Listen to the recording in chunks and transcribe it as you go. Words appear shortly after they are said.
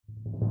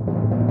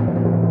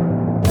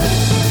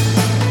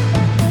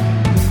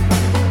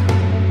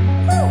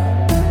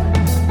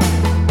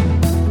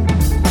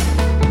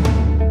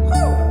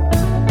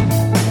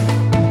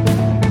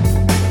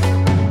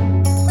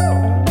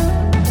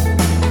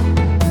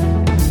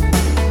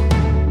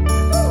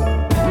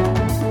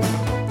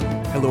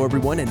Hello,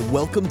 everyone, and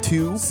welcome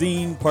to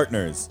Scene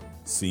Partners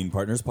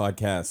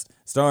podcast,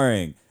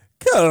 starring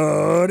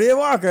Cody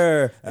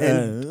Walker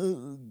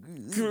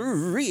and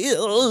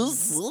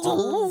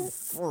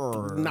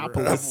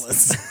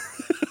Christopheropolis.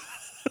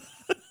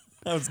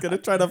 I was gonna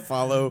try to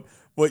follow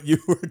what you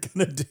were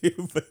gonna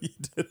do, but you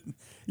didn't.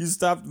 You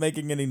stopped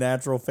making any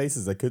natural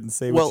faces. I couldn't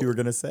say what you were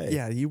gonna say.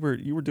 Yeah, you were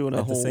doing a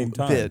At the whole same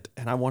time. bit,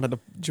 and I wanted to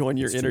join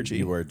your It's true. energy.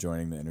 You were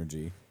joining the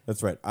energy.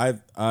 That's right.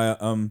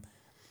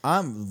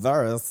 I'm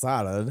very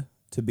excited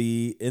to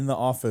be in the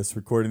office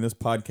recording this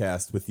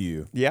podcast with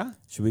you. Yeah,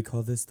 Should we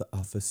call this the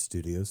office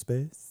studio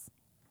space?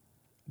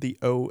 the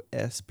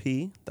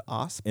OSP, the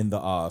OSP. In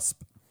the OSP,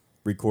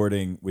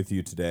 recording with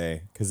you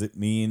today because it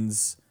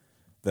means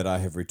that I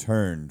have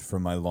returned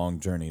from my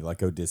long journey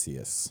like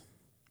Odysseus.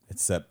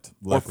 Except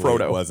luckily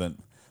Frodo. it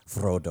wasn't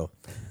Frodo.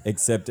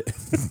 Except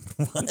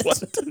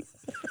what?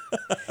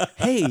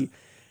 Hey,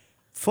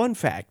 fun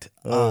fact.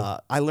 I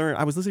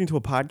was listening to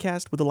a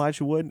podcast with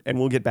Elijah Wood, and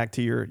we'll get back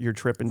to your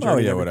trip and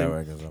journey. Oh yeah, and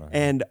everything. whatever.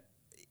 And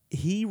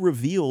he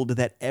revealed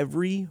that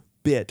every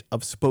bit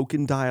of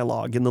spoken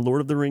dialogue in the Lord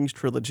of the Rings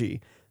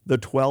trilogy, the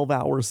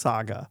 12-hour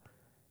saga,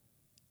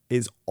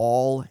 is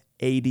all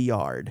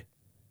ADR'd.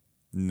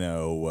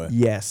 No.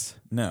 Yes.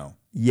 No.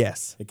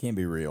 Yes. It can't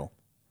be real.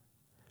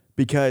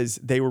 Because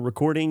they were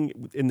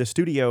recording in the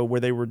studio where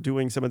they were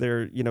doing some of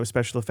their,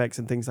 special effects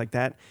and things like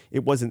that.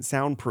 It wasn't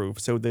soundproof,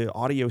 so the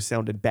audio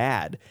sounded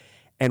bad.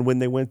 And when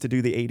they went to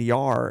do the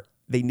ADR,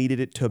 they needed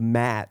it to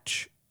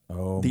match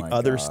the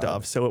other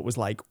stuff. So it was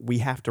like, we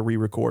have to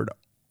re-record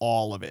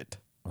all of it.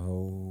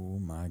 Oh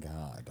my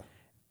God.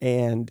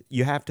 And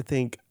you have to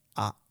think,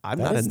 I'm That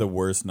not is in the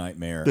worst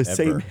nightmare the ever.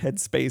 same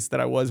headspace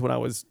that I was when I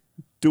was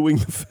doing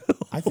the film.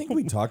 I think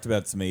we talked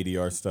about some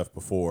ADR stuff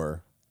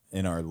before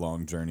in our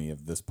long journey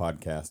of this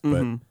podcast,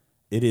 but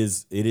it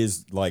is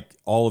like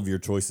all of your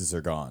choices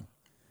are gone.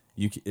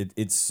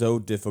 It's so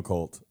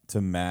difficult to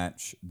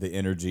match the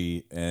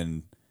energy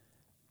and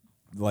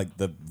like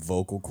the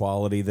vocal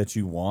quality that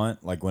you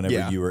want, like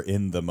whenever you are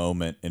in the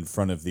moment in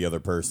front of the other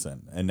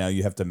person, and now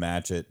you have to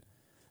match it,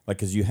 like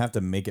because you have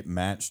to make it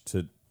match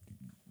to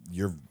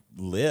your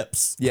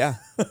lips. Yeah.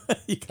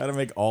 You got to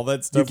make all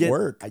that stuff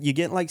work. You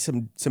get like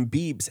some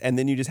beeps, and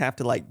then you just have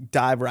to like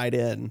dive right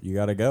in. You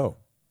got to go.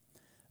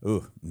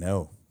 Ooh,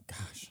 no.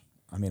 Gosh.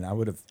 I mean, I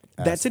would have.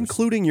 That's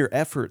including your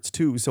efforts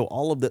too. So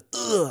all of the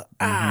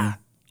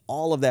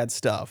all of that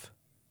stuff.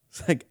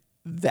 It's like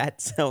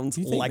that sounds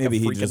Do you think like maybe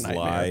a freaking he just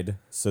nightmare. lied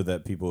so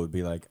that people would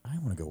be like, I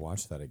want to go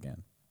watch that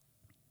again.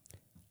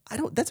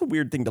 That's a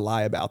weird thing to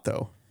lie about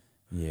though.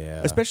 Yeah.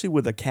 Especially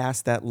with a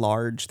cast that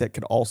large that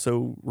could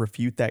also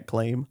refute that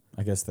claim.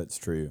 I guess that's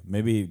true.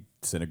 Maybe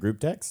send a group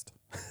text.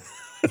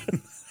 Hey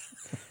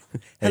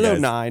Hello,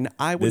 guys, 9.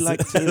 I would this like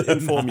is- to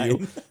inform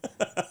you.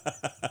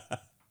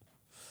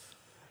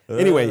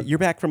 Anyway, you're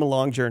back from a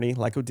long journey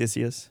like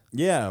Odysseus.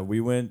 Yeah,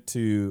 we went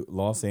to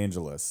Los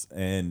Angeles,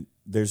 and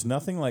there's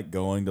nothing like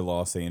going to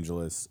Los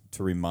Angeles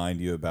to remind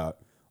you about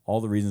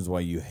all the reasons why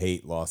you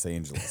hate Los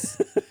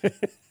Angeles.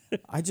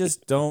 I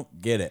just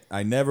don't get it.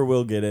 I never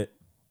will get it.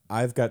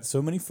 I've got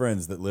so many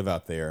friends that live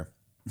out there.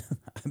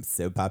 I'm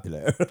so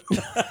popular.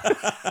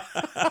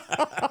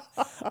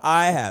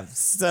 I have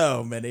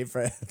so many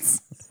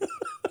friends.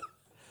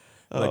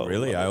 Like,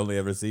 really? I only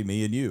ever see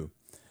me and you.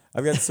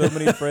 I've got so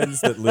many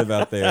friends that live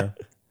out there,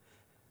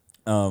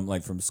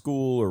 like from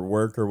school or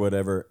work or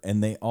whatever,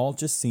 and they all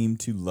just seem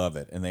to love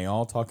it. And they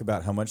all talk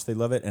about how much they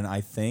love it. And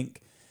I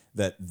think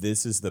that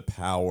this is the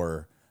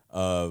power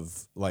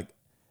of, like,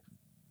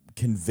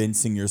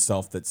 convincing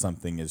yourself that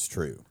something is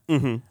true.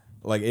 Mm-hmm.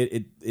 Like,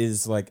 it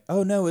is like,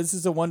 oh, no, this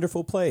is a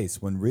wonderful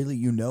place, when really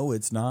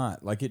it's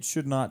not. Like, it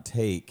should not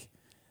take...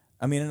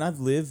 I mean, and I've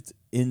lived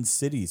in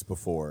cities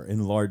before,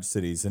 in large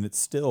cities, and it's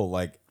still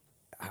like,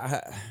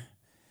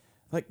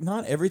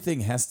 not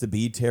everything has to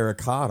be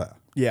terracotta.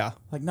 Yeah.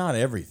 Like, not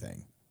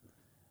everything.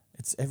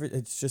 It's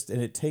just,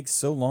 and it takes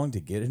so long to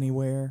get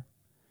anywhere.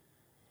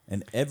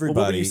 And everybody.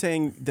 Well, what were you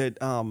saying that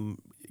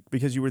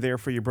because you were there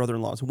for your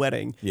brother-in-law's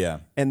wedding? Yeah.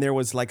 And there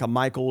was like a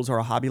Michael's or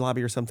a Hobby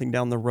Lobby or something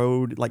down the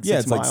road, like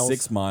 6 it's miles. like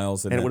 6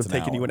 miles, and it would that's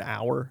have taken you an hour.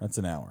 hour. That's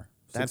an hour.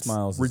 That's 6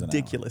 miles is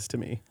ridiculous to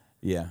me.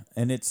 Yeah,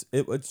 and it's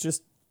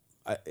just,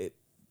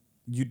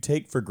 you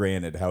take for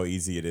granted how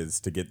easy it is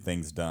to get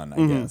things done.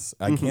 I guess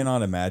I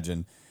cannot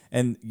imagine.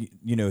 And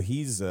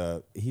he's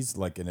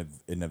like an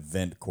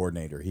event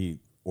coordinator. He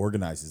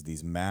organizes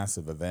these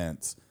massive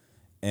events,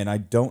 and I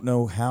don't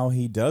know how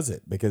he does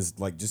it, because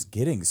like just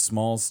getting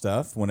small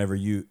stuff whenever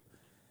you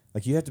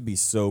have to be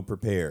so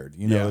prepared.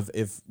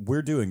 If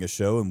we're doing a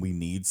show and we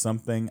need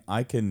something,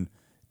 I can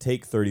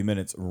take 30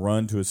 minutes,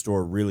 run to a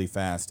store really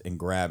fast, and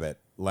grab it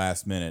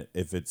last minute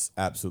if it's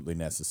absolutely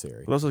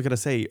necessary. I was going to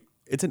say,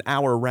 it's an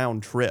hour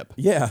round trip.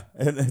 Yeah,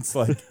 and it's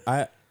like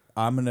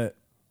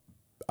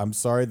I'm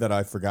sorry that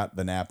I forgot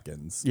the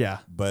napkins. Yeah.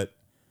 But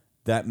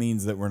that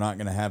means that we're not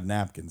going to have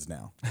napkins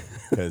now,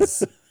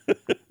 because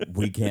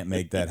we can't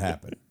make that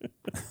happen.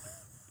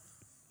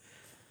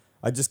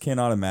 I just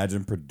cannot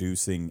imagine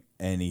producing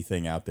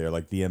anything out there.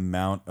 Like the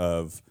amount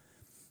of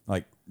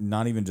like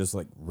not even just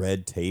like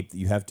red tape that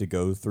you have to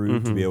go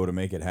through to be able to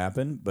make it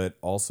happen, but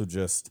also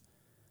just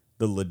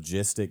the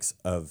logistics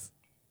of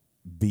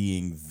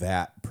being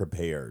that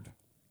prepared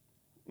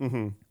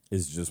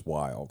is just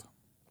wild.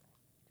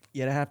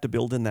 Yeah, to have to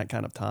build in that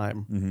kind of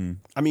time. Mm-hmm.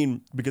 I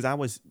mean, because I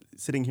was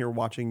sitting here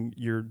watching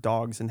your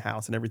dogs and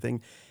house and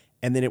everything,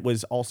 and then it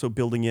was also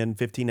building in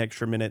 15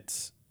 extra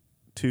minutes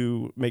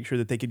to make sure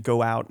that they could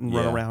go out and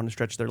run Yeah. around and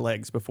stretch their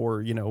legs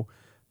before,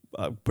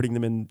 putting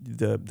them in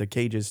the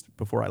cages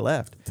before I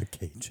left. The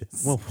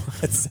cages. Well,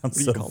 that sounds what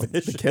do so you call them?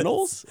 vicious. The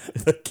kennels?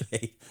 The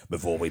cage.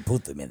 Before we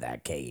put them in their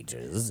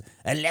cages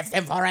and left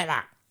them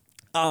forever.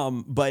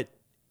 But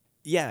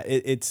yeah,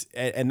 it's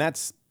and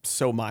that's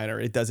so minor.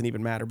 It doesn't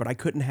even matter. But I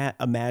couldn't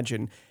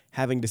imagine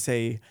having to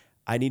say,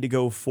 I need to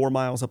go 4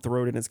 miles up the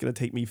road and it's going to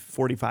take me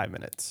 45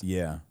 minutes.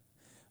 Yeah.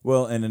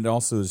 Well, and it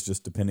also is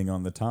just depending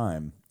on the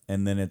time.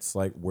 And then it's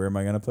like, where am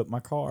I going to put my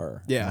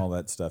car? Yeah. And all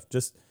that stuff.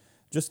 Just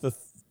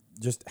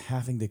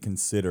having to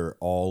consider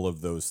all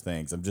of those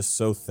things. I'm just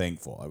so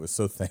thankful. I was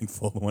so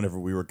thankful whenever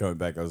we were coming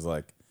back. I was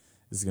like,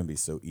 this is going to be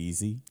so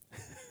easy.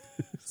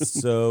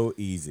 So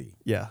easy.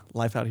 Yeah,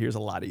 life out here is a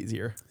lot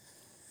easier.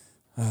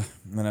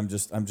 And I'm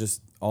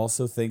just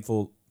also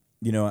thankful.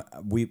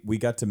 We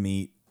got to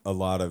meet a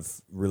lot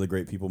of really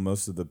great people.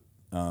 Most of the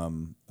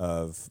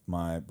of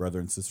my brother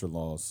and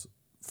sister-in-law's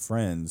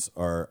friends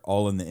are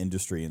all in the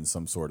industry in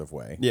some sort of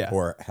way, Yeah.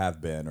 or have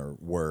been or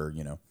were,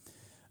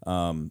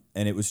 and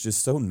it was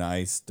just so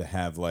nice to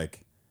have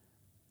like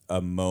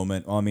a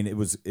moment. Well, I mean, it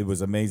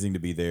was amazing to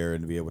be there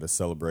and to be able to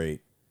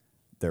celebrate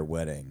their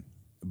wedding,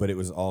 but it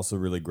was also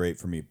really great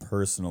for me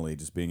personally,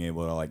 just being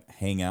able to like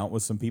hang out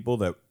with some people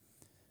that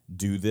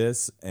do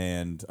this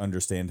and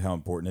understand how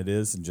important it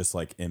is, and just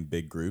like in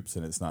big groups,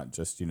 and it's not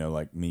just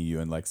like me, you,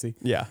 and Lexi.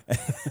 Yeah.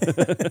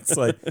 It's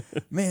like,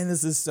 man,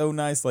 this is so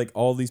nice. Like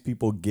all these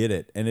people get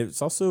it, and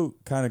it's also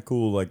kind of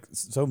cool. Like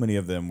so many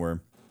of them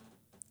were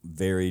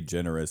very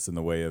generous in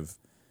the way of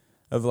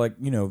like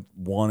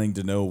wanting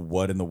to know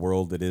what in the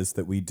world it is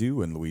that we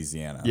do in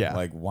Louisiana. Yeah.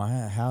 Like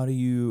why? How do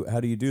you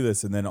do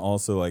this? And then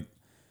also like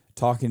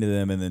talking to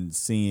them, and then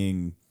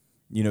seeing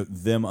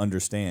them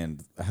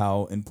understand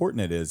how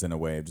important it is in a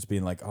way of just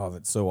being like, oh,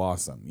 that's so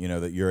awesome,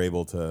 that you're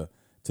able to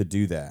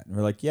do that. And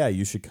we're like, yeah,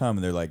 you should come.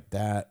 And they're like,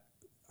 that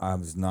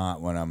is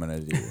not what I'm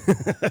going to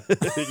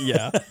do.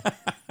 Yeah.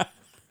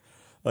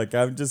 Like,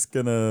 I'm just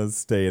going to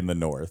stay in the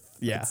north.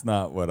 Yeah. It's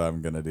not what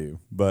I'm going to do.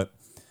 But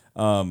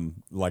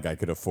like I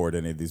could afford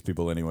any of these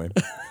people anyway.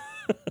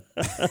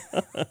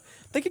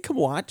 They could come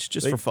watch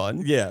just for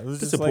fun. Yeah. It was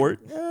To just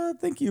support. Like, yeah,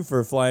 thank you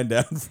for flying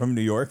down from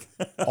New York.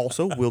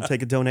 Also, we'll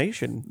take a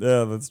donation.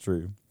 Yeah, that's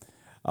true.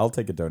 I'll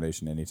take a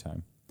donation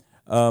anytime.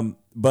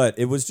 But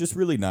it was just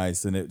really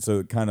nice, and it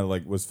kind of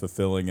like was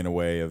fulfilling in a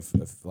way of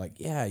like,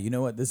 yeah, you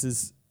know what, this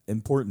is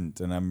important,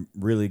 and I'm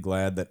really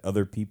glad that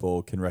other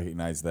people can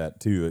recognize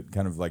that too. It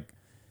kind of like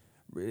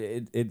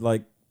it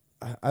like,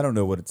 I don't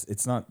know what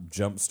it's not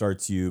jump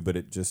starts you, but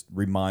it just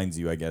reminds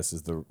you, I guess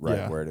is the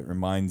right word. It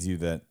reminds you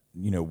that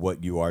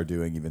what you are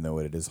doing, even though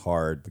it is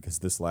hard, because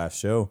this last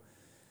show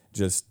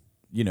just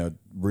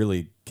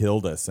really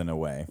killed us in a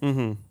way.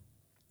 Mm-hmm.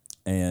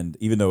 And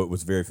even though it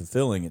was very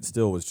fulfilling, it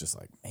still was just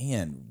like,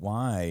 man,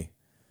 why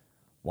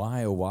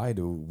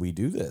do we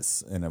do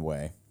this in a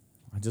way?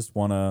 I just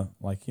want to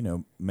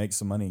make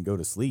some money and go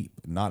to sleep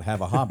and not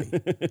have a hobby.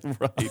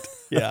 Right.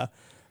 Yeah.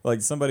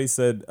 Like somebody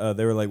said,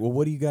 they were like, well,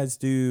 what do you guys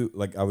do?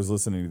 Like I was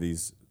listening to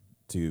these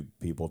two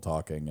people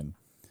talking, and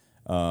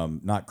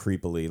not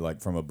creepily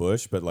like from a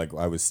bush, but like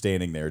I was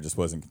standing there, just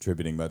wasn't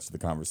contributing much to the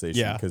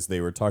conversation because they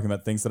were talking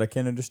about things that I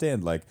can't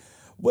understand. Like,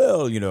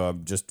 well,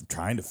 I'm just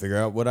trying to figure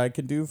out what I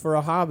can do for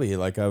a hobby.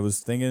 Like I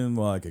was thinking,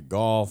 well, I could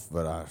golf,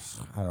 but I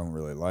don't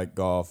really like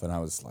golf. And I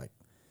was like,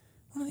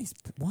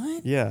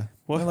 what? Yeah.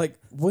 What? They're like,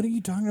 what are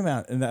you talking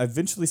about? And I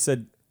eventually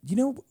said,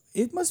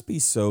 it must be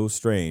so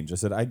strange. I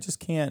said, I just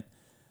can't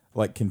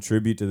like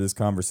contribute to this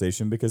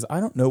conversation because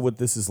I don't know what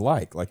this is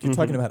like. Like you're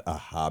talking about a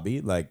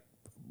hobby, like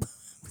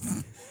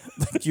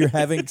you're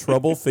having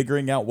trouble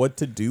figuring out what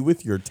to do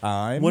with your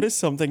time. What is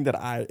something that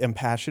I am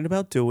passionate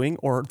about doing,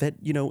 or that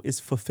is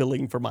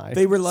fulfilling for my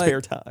They were like,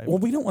 spare time? well,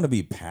 we don't want to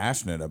be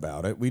passionate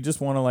about it. We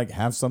just want to like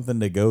have something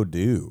to go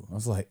do. I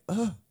was like,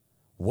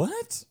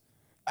 what?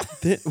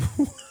 I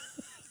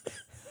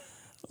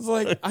was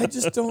like, I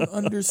just don't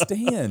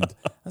understand.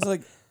 I was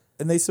like,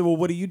 and they said, well,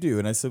 what do you do?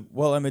 And I said,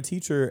 well, I'm a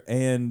teacher.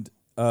 And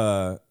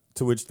to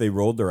which they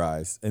rolled their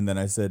eyes. And then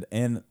I said,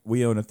 and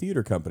we own a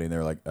theater company. And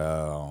they're like,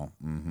 oh,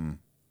 mm-hmm.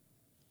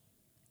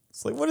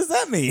 It's like, what does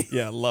that mean?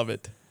 Yeah, love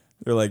it.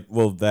 They're like,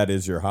 well, that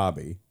is your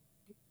hobby.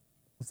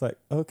 It's like,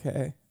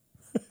 okay.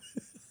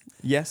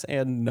 Yes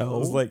and no. I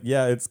was like,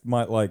 yeah, it's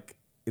my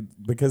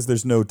because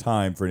there's no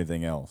time for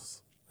anything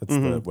else.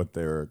 That's what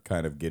they're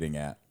kind of getting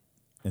at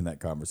in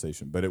that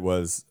conversation. But it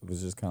was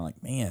just kind of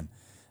like, man,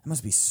 it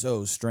must be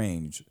so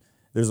strange.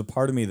 There's a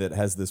part of me that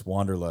has this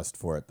wanderlust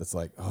for it. That's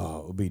like,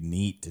 oh, it would be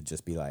neat to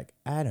just be like,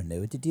 I don't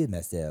know what to do with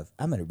myself.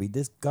 I'm going to read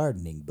this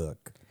gardening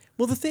book.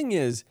 Well, the thing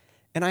is,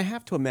 And I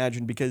have to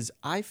imagine, because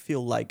I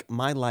feel like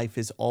my life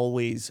is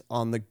always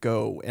on the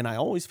go, and I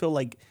always feel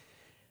like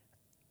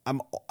I'm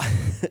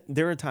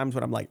there are times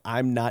when I'm like,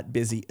 I'm not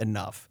busy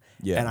enough.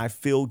 Yeah. And I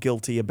feel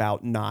guilty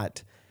about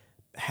not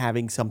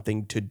having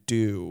something to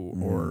do,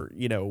 or,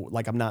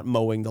 like I'm not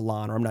mowing the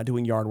lawn, or I'm not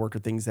doing yard work, or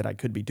things that I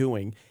could be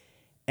doing.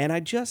 And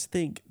I just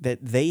think that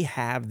they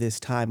have this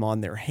time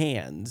on their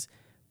hands,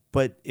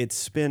 but it's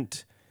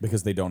spent,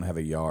 Because they don't have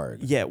a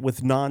yard.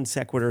 with non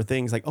sequitur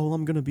things like, oh,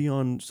 I'm going to be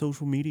on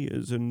social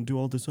medias and do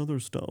all this other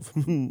stuff.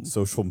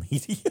 Social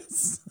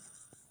medias?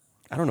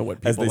 I don't know what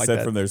people As they like said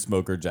that. from their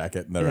smoker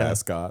jacket and their Yeah.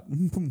 ascot.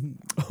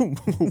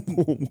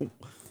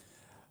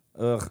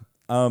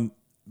 Ugh.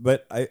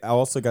 But I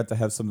also got to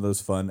have some of those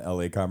fun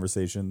LA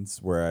conversations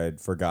where I'd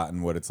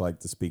forgotten what it's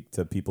like to speak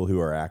to people who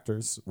are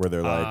actors, where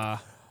they're like,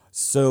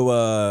 so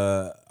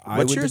I What's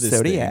went your to this thing."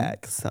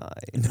 zodiac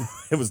sign?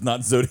 It was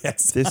not zodiac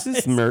sign. This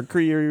is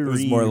Mercury It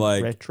was more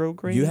like,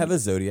 retrograde. you have a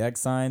zodiac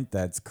sign?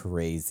 That's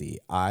crazy.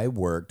 I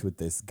worked with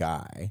this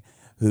guy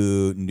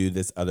who knew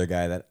this other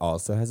guy that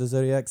also has a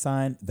zodiac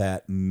sign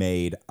that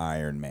made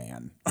Iron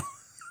Man.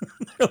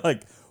 They're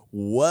like,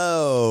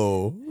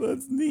 whoa,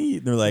 that's neat.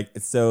 And they're like,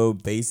 so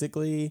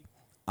basically,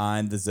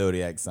 I'm the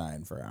zodiac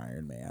sign for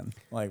Iron Man.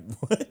 Like,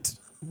 what?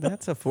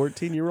 That's a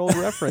 14-year-old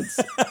reference.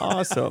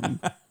 Awesome.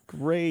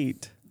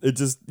 Great. It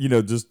just, it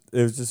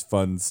was just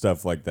fun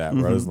stuff like that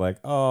where I was like,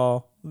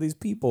 oh, these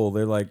people,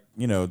 they're like,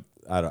 I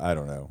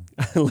don't know.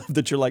 I love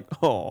that you're like,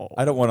 oh.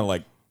 I don't want to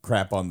like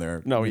crap on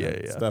their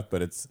stuff,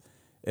 but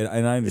and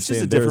I understand It's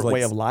just a there's, different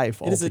way of life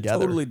It is a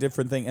altogether. totally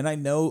different thing, and I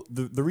know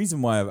the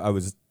reason why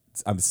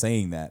I'm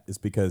saying that is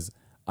because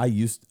I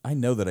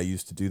know that I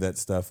used to do that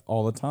stuff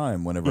all the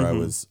time whenever I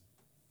was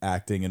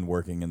acting and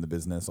working in the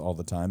business all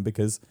the time,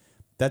 because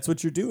that's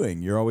what you're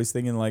doing. You're always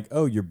thinking like,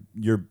 oh,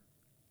 you're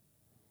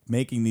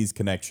making these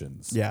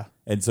connections. Yeah.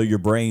 And so your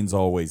brain's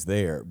always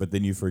there, but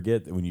then you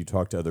forget that when you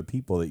talk to other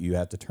people that you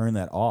have to turn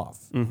that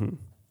off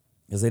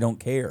because they don't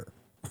care.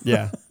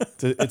 Yeah.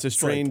 It's a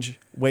strange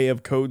way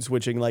of code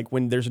switching. Like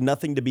when there's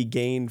nothing to be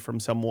gained from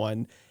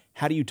someone,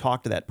 how do you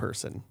talk to that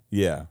person?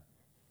 Yeah.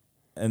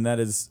 And that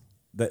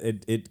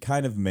it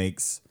kind of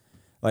makes,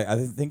 like,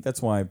 I think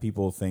that's why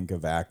people think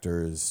of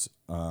actors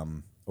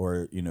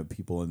or,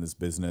 people in this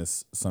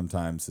business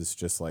sometimes is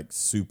just like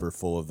super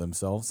full of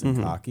themselves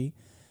and cocky.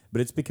 But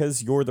it's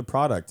because you're the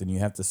product and you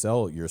have to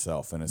sell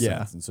yourself in a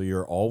sense. And so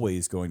you're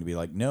always going to be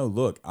like, no,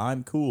 look,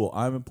 I'm cool.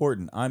 I'm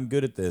important. I'm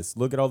good at this.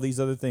 Look at all these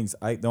other things.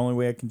 The only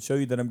way I can show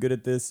you that I'm good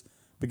at this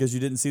because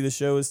you didn't see the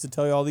show is to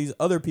tell you all these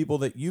other people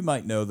that you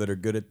might know that are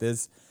good at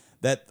this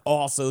that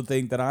also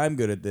think that I'm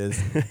good at this.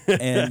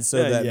 And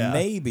so that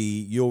maybe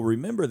you'll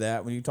remember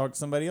that when you talk to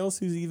somebody else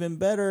who's even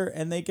better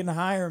and they can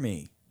hire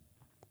me.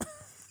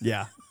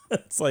 Yeah.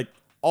 It's like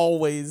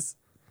always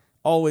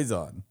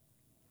on.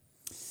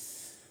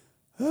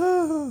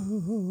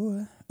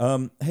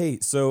 Hey,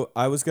 so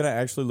I was going to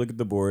actually look at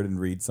the board and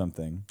read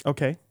something.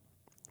 Okay.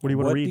 What do you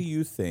want to read? What do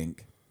you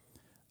think?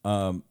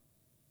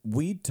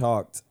 We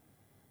talked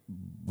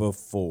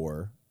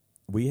before.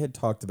 We had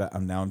talked about,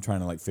 now I'm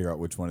trying to figure out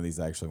which one of these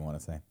I actually want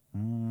to say.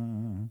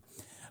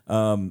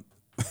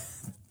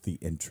 The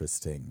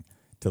interesting,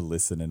 to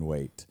listen and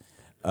wait.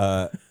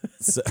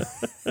 So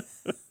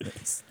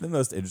it's the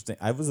most interesting.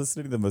 I was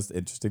listening to the most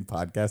interesting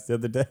podcast the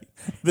other day.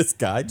 This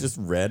guy just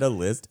read a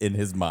list in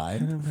his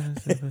mind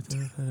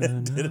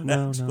and didn't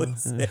actually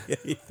say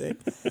anything.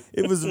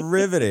 It was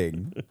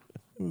riveting. It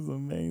was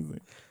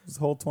amazing. This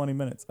whole 20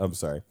 minutes. I'm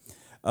sorry.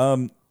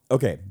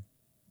 Okay.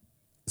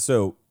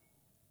 So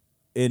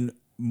in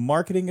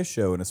marketing a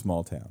show in a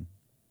small town,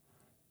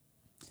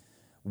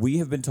 we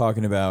have been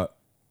talking about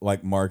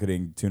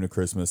marketing Tuna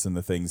Christmas and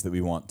the things that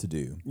we want to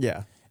do.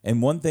 Yeah. And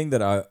one thing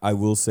that I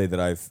will say that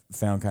I've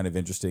found kind of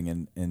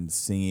interesting in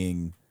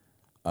seeing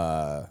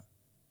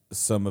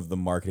some of the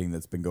marketing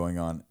that's been going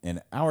on in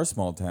our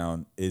small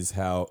town is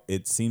how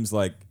it seems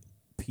like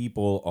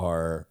people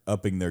are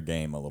upping their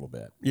game a little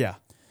bit. Yeah.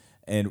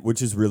 And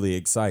which is really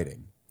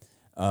exciting.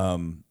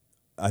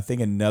 I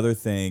think another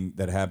thing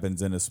that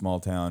happens in a small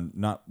town,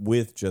 not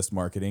with just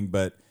marketing,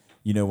 but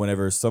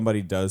whenever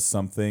somebody does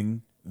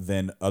something,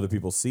 then other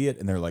people see it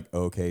and they're like,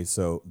 okay,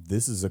 so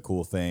this is a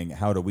cool thing.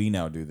 How do we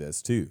now do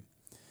this too?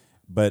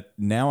 But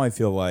now I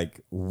feel like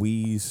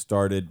we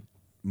started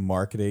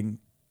marketing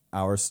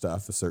our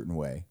stuff a certain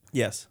way.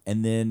 Yes.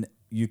 And then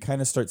you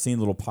kind of start seeing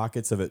little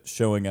pockets of it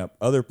showing up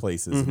other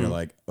places. And you're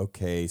like,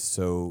 okay,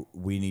 so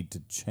we need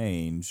to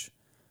change.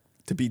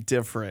 To be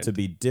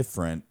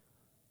different.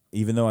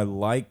 Even though I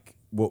like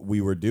what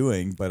we were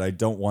doing, but I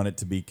don't want it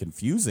to be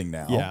confusing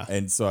now. Yeah.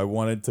 And so I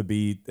want it to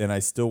be, and I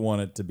still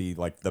want it to be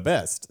the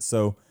best.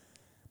 So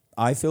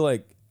I feel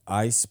like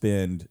I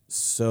spend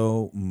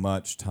so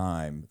much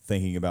time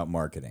thinking about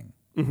marketing.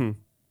 Mm-hmm.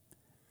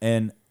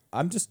 And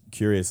I'm just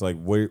curious,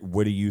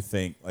 what do you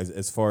think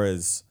as far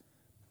as,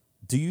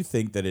 do you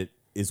think that it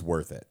is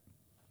worth it?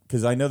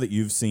 Because I know that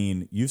you've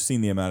seen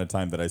the amount of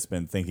time that I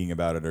spend thinking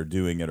about it or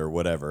doing it or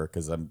whatever,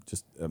 because I'm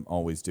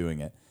always doing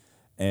it.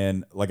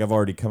 And like I've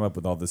already come up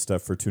with all this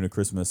stuff for Tuna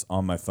Christmas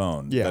on my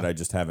phone that I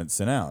just haven't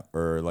sent out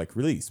or like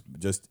released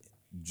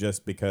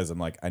just because I'm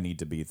like I need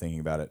to be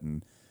thinking about it.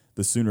 And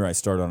the sooner I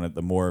start on it,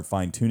 the more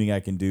fine tuning I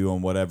can do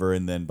on whatever.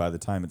 And then by the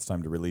time it's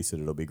time to release it,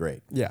 it'll be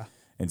great. Yeah.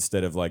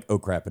 Instead of like, oh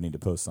crap, I need to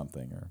post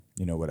something or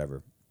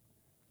whatever.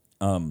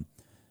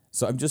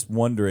 So I'm just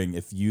wondering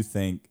if you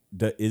think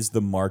is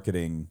the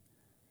marketing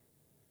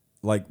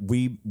like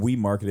we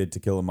marketed To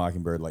Kill a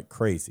Mockingbird like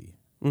crazy.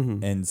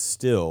 Mm-hmm. And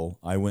still,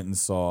 I went and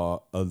saw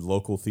a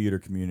local theater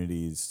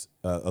company's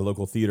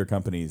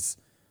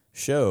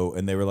show,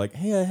 and they were like,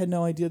 "Hey, I had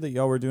no idea that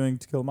y'all were doing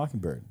To Kill a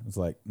Mockingbird." I was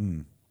like,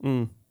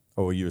 Oh,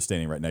 well, you were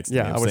standing right next to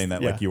me. I'm saying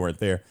that like you weren't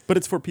there, but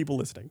it's for people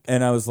listening.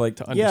 And I was like,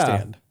 to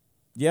understand.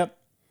 Yep.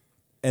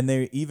 And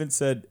they even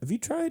said, "Have you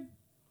tried,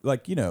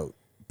 like,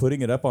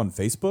 putting it up on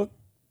Facebook?"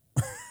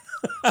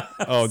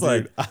 Oh,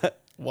 dude,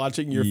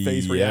 watching your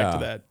face react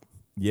to that.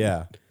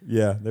 Yeah.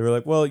 They were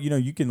like, well,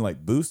 you can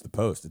like boost the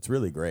post. It's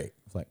really great.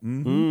 It's like,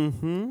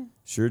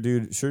 sure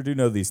do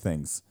know these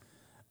things.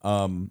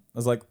 I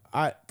was like,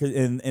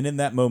 and in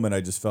that moment,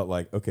 I just felt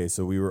like, okay,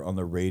 so we were on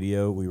the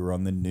radio, we were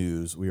on the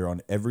news, we were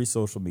on every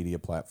social media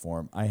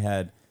platform. I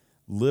had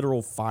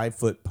literal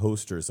 5-foot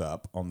posters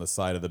up on the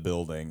side of the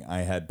building.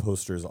 I had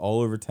posters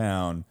all over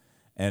town,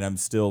 and I'm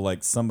still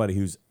like somebody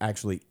who's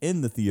actually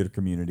in the theater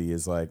community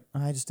is like,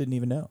 I just didn't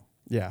even know.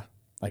 Yeah.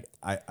 Like,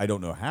 I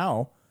don't know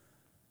how.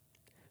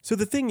 So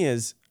the thing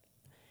is,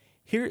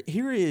 here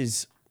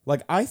is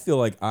like I feel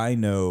like I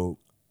know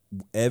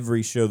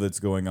every show that's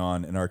going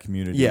on in our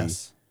community.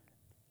 Yes.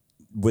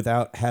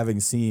 Without having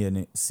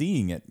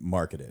seeing it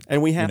marketed,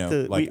 and we have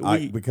to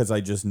like because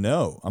I just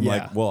know. I'm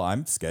like, well,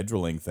 I'm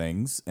scheduling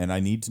things, and I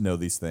need to know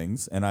these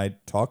things, and I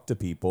talk to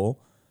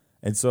people,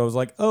 and so I was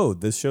like, oh,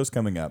 this show's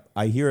coming up.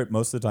 I hear it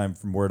most of the time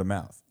from word of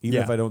mouth,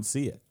 even if I don't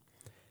see it.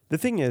 The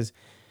thing is,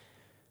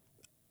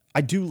 I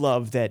do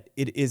love that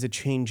it is a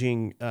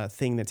changing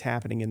thing that's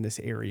happening in this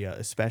area,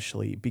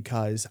 especially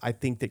because I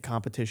think that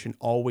competition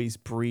always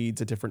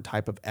breeds a different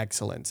type of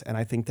excellence. And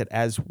I think that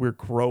as we're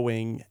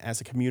growing as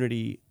a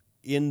community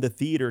in the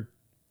theater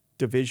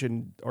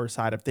division or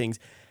side of things,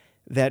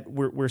 that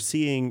we're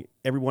seeing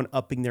everyone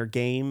upping their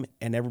game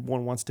and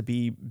everyone wants to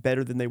be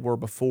better than they were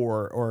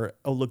before. Or,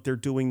 oh, look, they're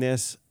doing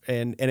this.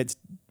 And it's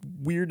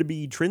weird to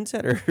be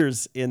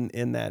trendsetters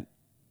in that,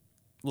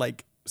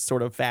 like,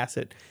 sort of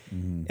facet,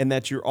 and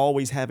that you're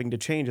always having to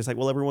change. It's like,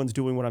 well, everyone's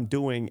doing what I'm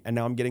doing, and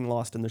now I'm getting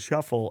lost in the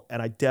shuffle,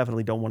 and I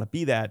definitely don't want to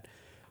be that.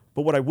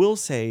 But what I will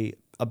say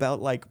about,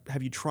 like,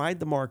 have you tried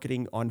the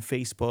marketing on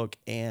Facebook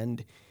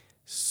and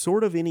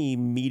sort of any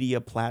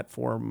media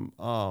platform,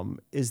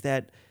 is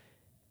that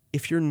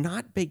if you're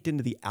not baked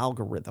into the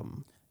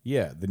algorithm,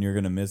 then you're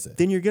going to miss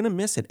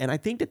it. And I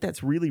think that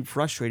that's really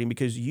frustrating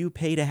because you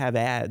pay to have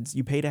ads,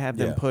 you pay to have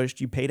them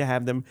pushed, you pay to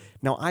have them.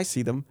 Now I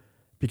see them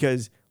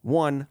because,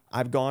 one,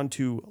 I've gone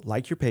to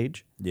like your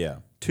page. Yeah.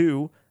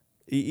 Two,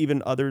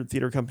 even other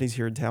theater companies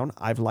here in town,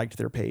 I've liked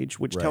their page,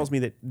 which tells me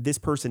that this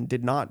person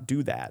did not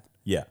do that.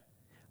 Yeah.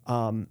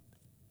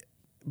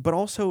 But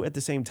also at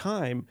the same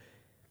time,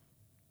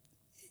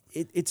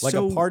 it's like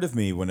so... a part of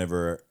me,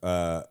 whenever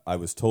I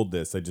was told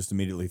this, I just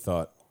immediately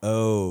thought,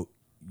 oh,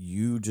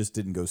 you just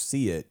didn't go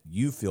see it.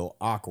 You feel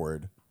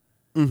awkward.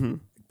 Mm-hmm.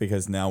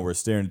 Because now we're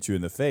staring at you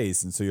in the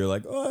face. And so you're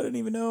like, oh, I didn't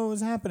even know it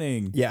was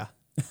happening. Yeah.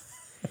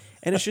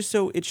 And it's just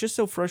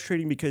so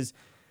frustrating because,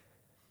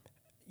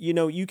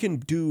 you can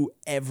do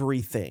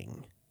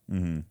everything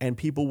and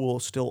people will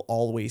still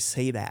always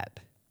say that.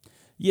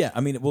 Yeah.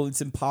 I mean, well,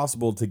 it's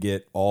impossible to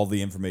get all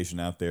the information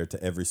out there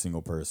to every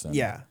single person.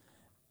 Yeah.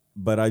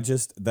 But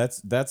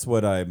that's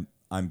what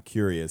I'm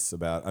curious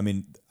about. I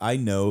mean, I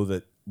know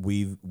that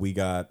we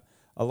got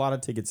a lot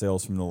of ticket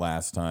sales from the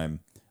last time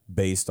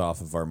based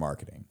off of our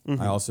marketing.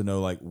 I also know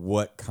like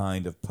what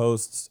kind of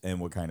posts and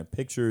what kind of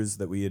pictures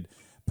that we had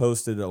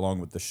posted along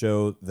with the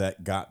show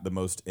that got the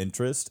most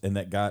interest and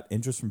that got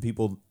interest from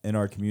people in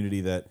our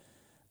community that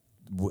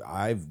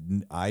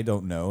I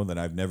don't know, that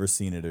I've never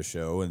seen at a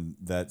show, and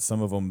that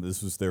some of them,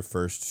 this was their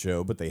first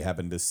show, but they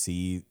happened to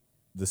see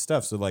the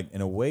stuff. So like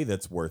in a way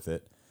that's worth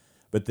it.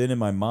 But then in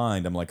my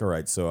mind, I'm like, all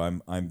right, so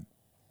I'm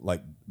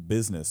like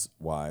business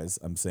wise,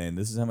 I'm saying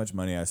this is how much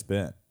money I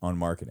spent on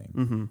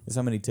marketing. This is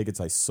how many tickets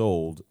I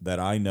sold that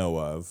I know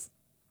of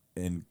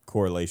in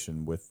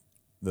correlation with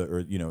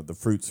the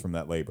fruits from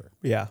that labor.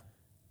 Yeah.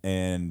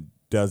 And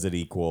does it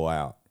equal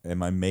out?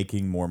 Am I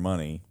making more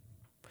money?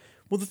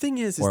 Well, the thing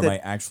is or am that I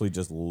actually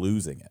just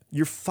losing it?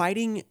 You're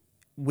fighting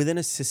within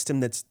a system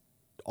that's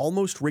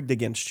almost rigged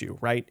against you,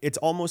 right? It's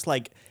almost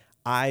like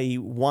I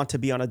want to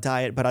be on a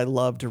diet, but I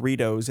love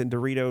Doritos, and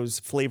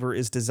Doritos flavor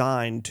is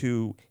designed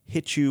to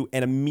hit you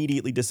and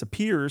immediately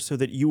disappear so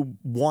that you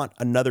want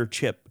another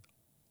chip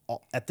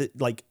at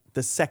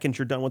the second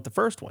you're done with the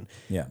first one.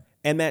 Yeah.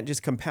 And that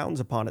just compounds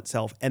upon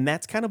itself. And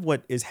that's kind of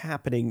what is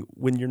happening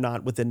when you're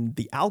not within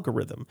the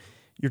algorithm.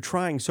 You're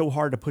trying so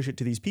hard to push it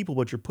to these people,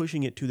 but you're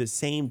pushing it to the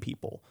same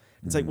people.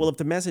 It's like, well, if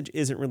the message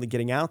isn't really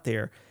getting out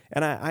there,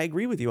 and I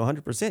agree with you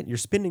 100%, you're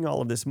spending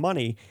all of this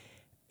money,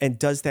 And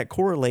does that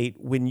correlate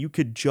when you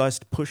could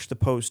just push the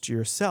post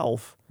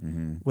yourself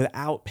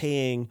without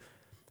paying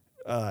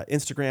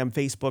Instagram,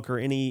 Facebook, or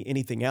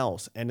anything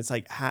else? And it's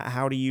like,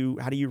 how do you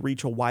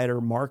reach a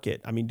wider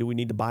market? I mean, do we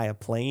need to buy a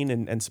plane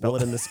and spell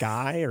it in the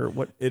sky, or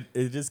what? It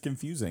is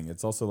confusing.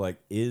 It's also like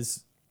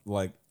is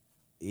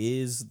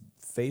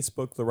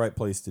Facebook the right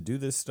place to do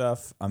this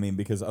stuff? I mean,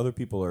 because other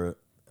people are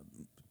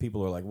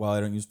like, well, I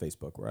don't use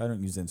Facebook or I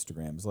don't use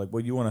Instagram. It's like,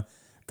 well, you want to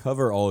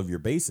cover all of your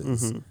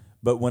bases,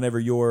 but whenever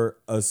you're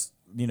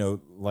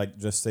like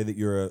just say that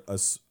you're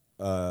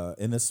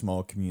in a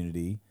small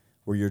community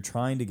where you're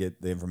trying to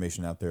get the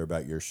information out there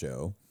about your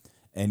show,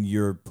 and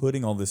you're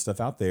putting all this stuff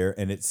out there,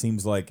 and it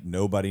seems like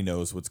nobody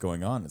knows what's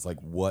going on. It's like,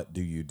 what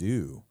do you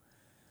do?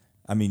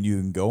 I mean, you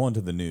can go onto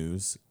the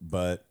news,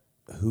 but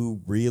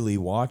who really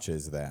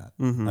watches that?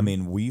 I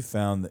mean, we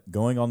found that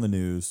going on the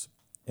news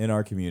in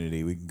our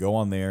community, we can go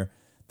on there.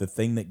 The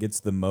thing that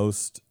gets the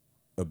most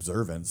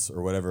observance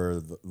or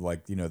whatever,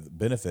 the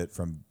benefit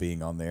from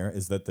being on there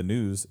is that the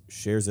news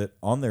shares it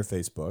on their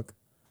Facebook,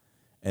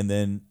 and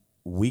then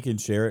we can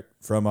share it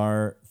from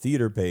our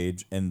theater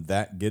page, and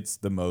that gets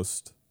the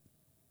most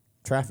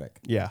traffic.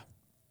 Yeah.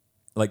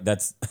 Like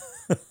that's,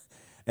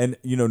 and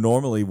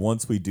normally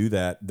once we do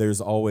that, there's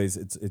always,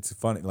 it's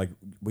funny. Like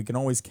we can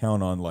always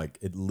count on like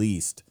at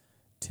least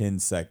 10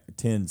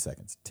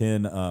 seconds,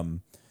 10,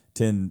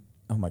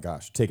 oh my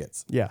gosh,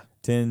 tickets. Yeah.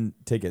 10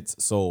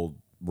 tickets sold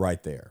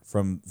right there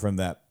from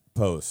that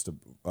post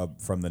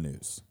from the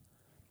news.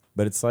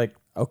 But it's like,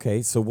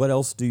 okay, so what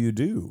else do you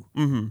do?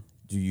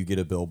 Do you get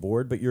a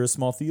billboard? But you're a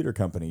small theater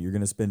company. You're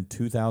going to spend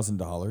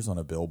 $2,000 on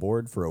a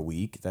billboard for a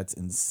week? That's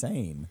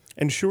insane.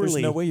 And surely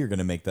there's no way you're going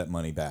to make that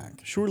money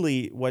back.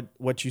 Surely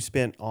what you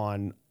spent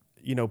on,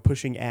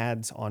 pushing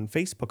ads on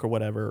Facebook or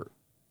whatever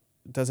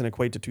doesn't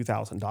equate to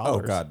 $2,000. Oh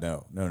God,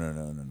 no.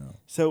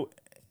 So,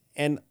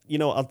 and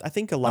I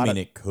think a lot of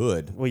it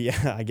could. Well,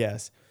 yeah, I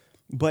guess.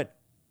 But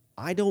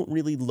I don't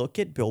really look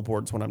at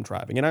billboards when I'm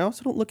driving, and I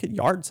also don't look at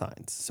yard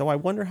signs. So I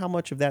wonder how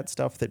much of that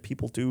stuff that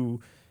people do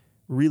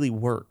really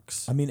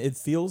works. I mean, it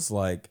feels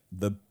like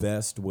the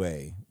best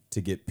way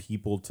to get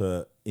people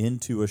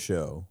into a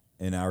show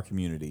in our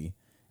community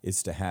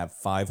is to have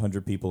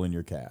 500 people in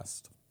your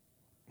cast.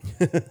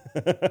 And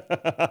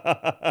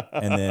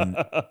then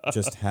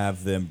just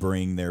have them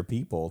bring their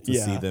people to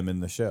see them in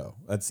the show.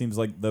 That seems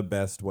like the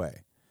best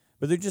way.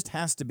 But there just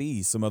has to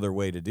be some other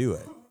way to do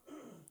it.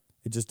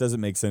 It just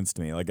doesn't make sense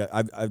to me. Like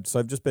I've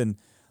just been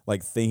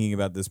like thinking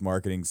about this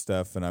marketing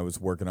stuff, and I was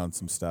working on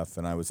some stuff,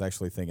 and I was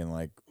actually thinking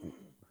like,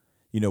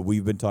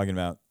 we've been talking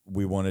about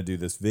we want to do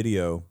this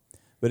video,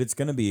 but it's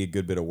going to be a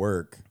good bit of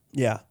work.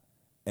 Yeah.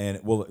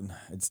 And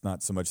it's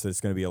not so much that it's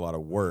going to be a lot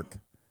of work.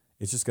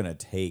 It's just going to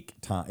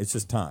take time. It's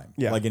just time,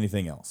 like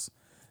anything else.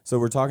 So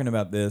we're talking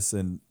about this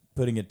and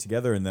putting it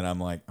together, and then I'm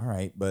like, all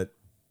right, but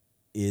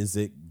is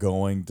it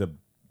going to,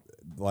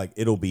 like,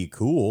 it'll be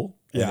cool,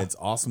 and it's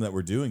awesome that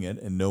we're doing it,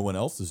 and no one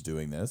else is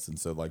doing this, and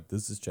so, like,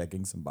 this is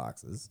checking some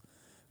boxes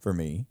for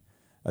me.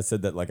 I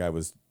said that like I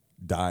was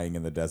dying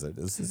in the desert.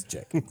 This is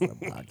checking some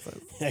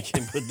boxes. I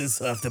can put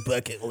this off the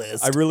bucket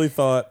list. I really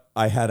thought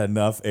I had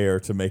enough air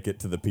to make it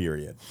to the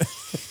period.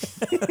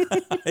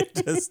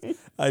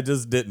 I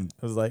just didn't.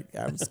 I was like,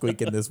 I'm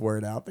squeaking this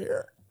word out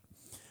there.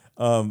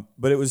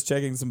 But it was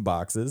checking some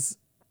boxes.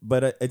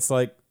 But it's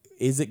like,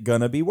 is it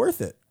gonna be worth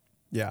it?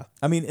 Yeah.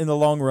 I mean, in the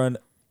long run,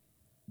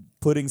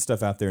 putting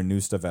stuff out there, new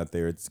stuff out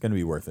there, it's gonna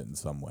be worth it in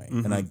some way.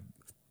 And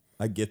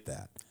I get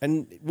that.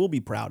 And we'll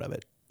be proud of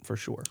it. For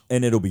sure.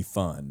 And it'll be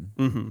fun.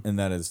 And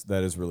that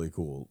is really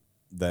cool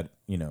that,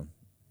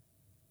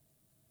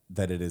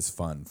 that it is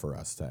fun for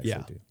us to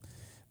actually do.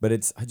 But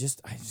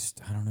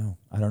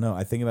I don't know.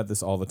 I think about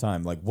this all the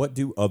time. Like, what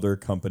do other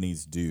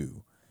companies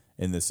do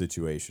in this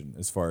situation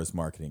as far as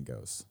marketing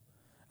goes?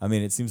 I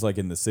mean, it seems like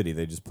in the city,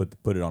 they just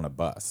put it on a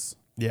bus.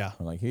 Yeah.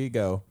 They're like, here you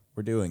go.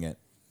 We're doing it.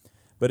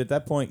 But at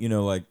that point,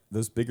 like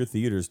those bigger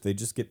theaters, they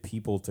just get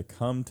people to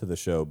come to the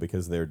show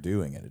because they're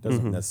doing it. It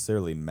doesn't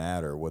necessarily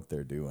matter what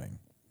they're doing.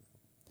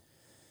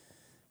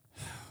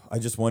 I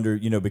just wonder,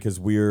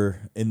 because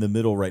we're in the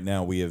middle right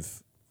now, we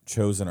have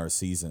chosen our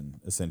season,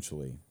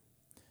 essentially,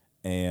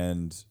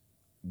 and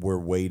we're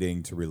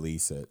waiting to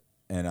release it.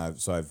 And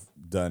I've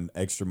done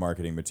extra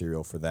marketing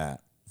material for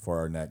that, for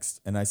our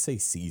next, and I say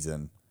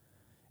season.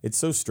 It's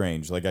so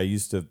strange. Like, I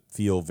used to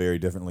feel very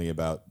differently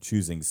about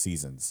choosing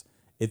seasons.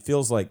 It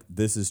feels like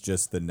this is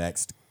just the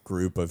next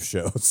group of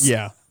shows.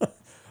 Yeah.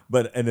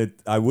 But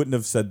I wouldn't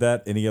have said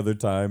that any other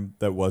time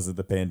that wasn't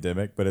the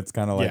pandemic. But it's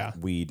kind of like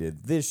we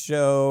did this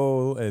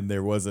show and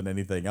there wasn't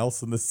anything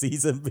else in the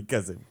season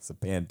because it was a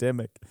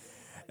pandemic,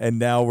 and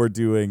now we're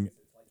doing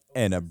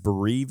an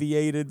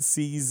abbreviated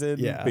season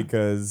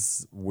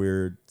because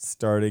we're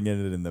starting it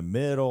in the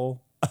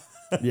middle.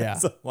 Yeah,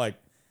 so like,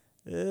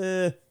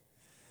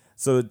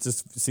 so it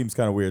just seems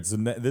kind of weird. So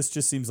this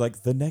just seems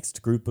like the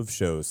next group of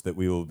shows that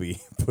we will be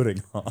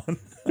putting on,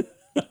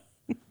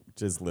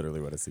 which is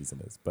literally what a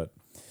season is, but.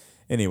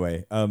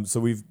 Anyway, so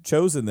we've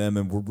chosen them,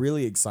 and we're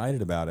really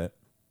excited about it.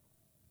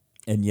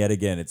 And yet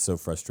again, it's so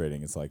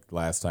frustrating. It's like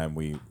last time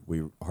we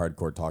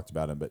hardcore talked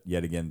about it, but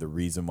yet again, the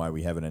reason why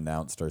we haven't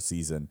announced our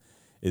season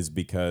is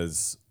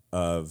because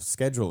of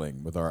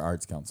scheduling with our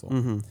arts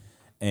council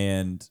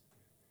and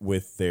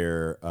with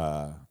their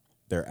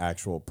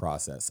actual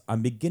process.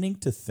 I'm beginning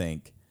to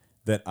think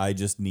that I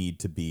just need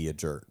to be a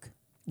jerk.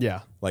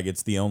 Yeah. Like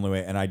it's the only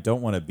way, and I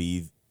don't want to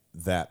be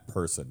that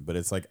person, but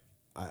it's like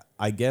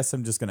I guess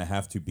I'm just going to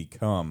have to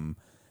become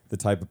the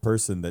type of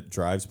person that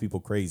drives people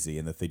crazy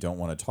and that they don't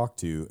want to talk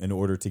to in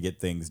order to get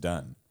things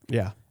done.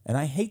 Yeah. And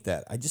I hate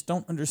that. I just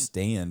don't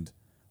understand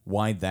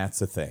why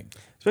that's a thing.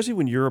 Especially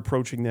when you're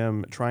approaching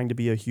them trying to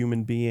be a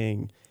human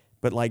being,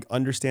 but like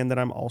understand that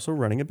I'm also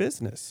running a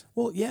business.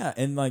 Well, yeah,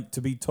 and like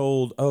to be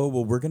told, "Oh,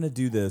 well, we're going to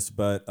do this,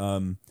 but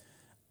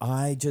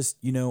I just,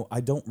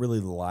 I don't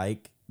really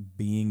like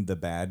being the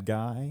bad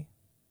guy."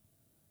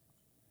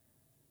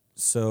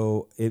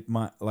 So it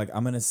might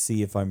I'm gonna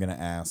see if I'm gonna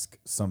ask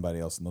somebody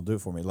else and they'll do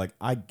it for me. Like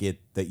I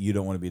get that you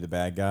don't want to be the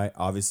bad guy.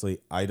 Obviously,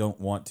 I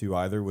don't want to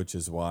either, which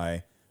is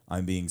why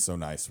I'm being so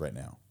nice right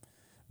now.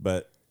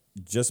 But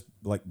just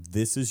like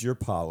this is your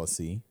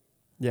policy.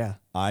 Yeah.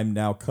 I'm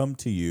now come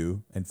to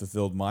you and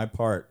fulfilled my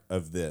part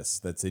of this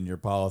that's in your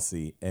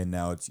policy, and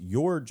now it's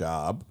your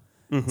job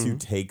to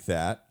take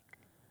that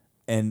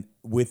and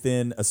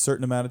within a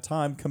certain amount of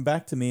time come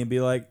back to me and be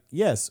like,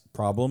 yes,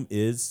 problem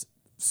is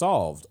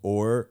solved,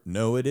 or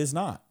no, it is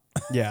not.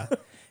 Yeah.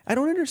 I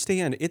don't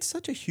understand. It's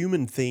such a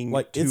human thing.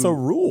 Like it's a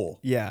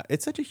rule. Yeah.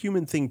 It's such a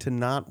human thing to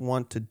not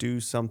want to do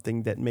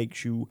something that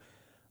makes you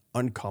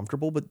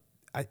uncomfortable, but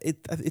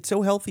it's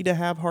so healthy to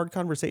have hard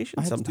conversations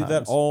I have sometimes. to do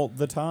that all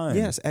the time.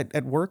 Yes.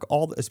 At work,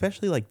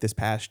 especially like this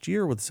past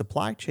year with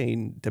supply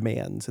chain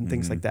demands and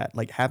things like that,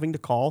 like having to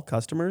call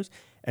customers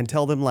and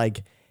tell them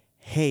like,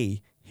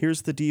 hey,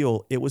 here's the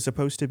deal. It was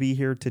supposed to be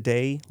here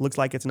today. Looks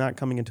like it's not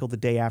coming until the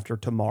day after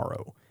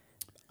tomorrow.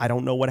 I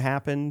don't know what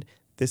happened.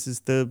 This is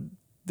the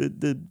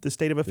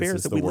state of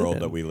affairs that we live in. The world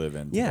that we live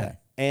in today. Yeah.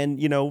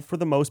 And, for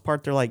the most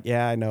part, they're like,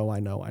 yeah, I know.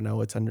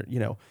 It's under,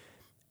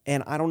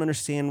 And I don't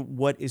understand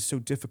what is so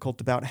difficult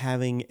about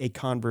having a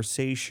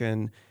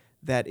conversation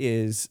that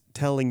is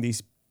telling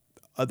these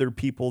other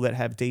people that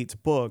have dates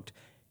booked,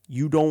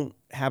 you don't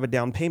have a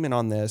down payment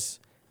on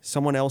this.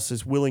 Someone else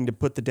is willing to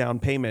put the down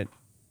payment.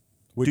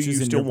 Which Do is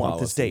you in still your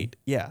want this policy. date?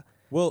 Yeah.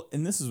 Well,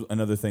 and this is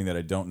another thing that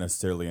I don't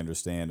necessarily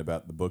understand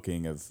about the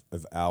booking of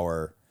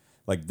our,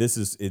 like, this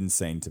is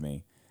insane to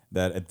me,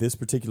 that at this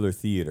particular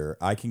theater,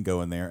 I can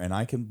go in there and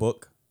I can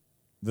book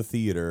the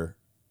theater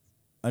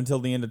until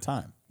the end of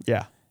time.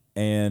 Yeah.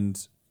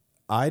 And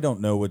I don't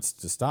know what's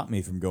to stop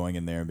me from going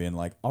in there and being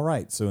like, all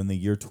right, so in the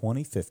year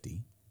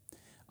 2050,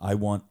 I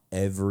want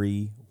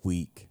every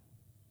week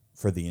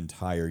for the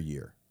entire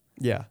year.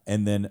 Yeah.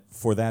 And then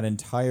for that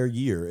entire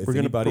year, if We're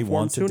gonna anybody perform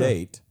wants a tuna.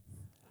 date,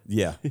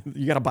 yeah,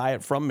 You got to buy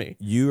it from me.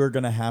 you are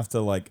going to have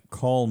to like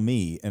call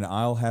me and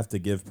I'll have to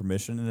give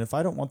permission. And if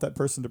I don't want that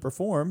person to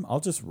perform,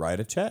 I'll just write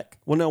a check.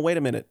 Well, no, wait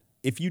a minute.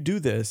 If you do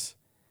this,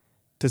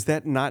 does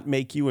that not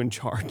make you in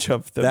charge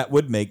of the... That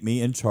would make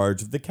me in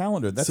charge of the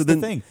calendar. That's So the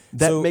then thing.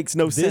 that So makes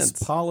no this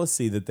sense.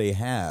 policy that they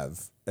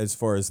have as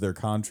far as their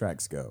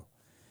contracts go,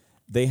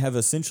 they have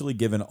essentially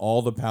given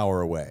all the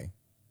power away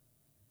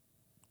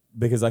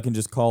because I can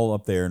just call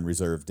up there and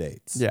reserve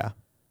dates. Yeah.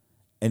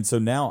 And so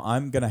now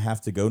I'm going to have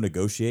to go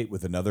negotiate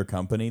with another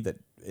company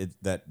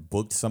that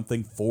booked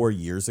something 4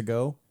 years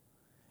ago.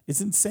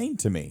 It's insane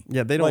to me.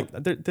 Yeah, they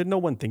don't... no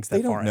one thinks that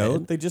They far don't know.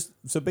 ahead. They just...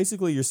 So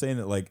basically you're saying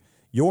that like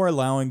you're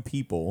allowing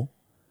people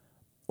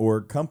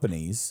or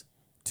companies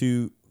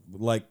to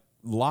like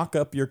lock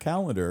up your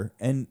calendar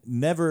and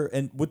never...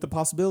 And with the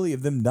possibility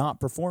of them not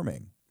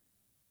performing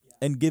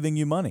and giving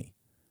you money.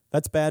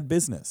 That's bad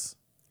business.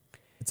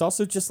 It's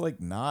also just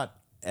like not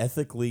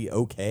ethically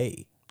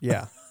okay.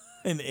 Yeah.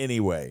 In any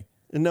way.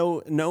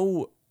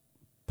 No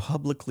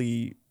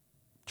publicly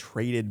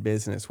traded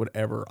business would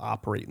ever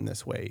operate in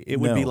this way. It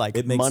would be like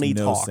it makes money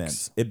no talks.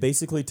 sense. It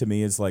basically to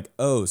me is like,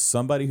 oh,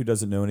 somebody who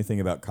doesn't know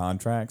anything about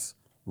contracts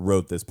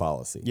wrote this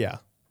policy. Yeah.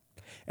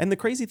 And the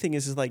crazy thing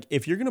is like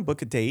if you're going to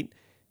book a date,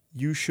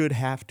 you should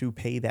have to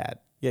pay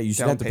that. Yeah, you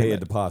should down have to pay a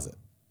payment. deposit.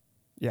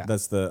 Yeah.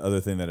 That's the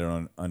other thing that I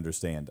don't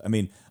understand. I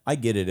mean, I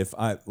get it. If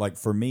I like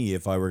for me,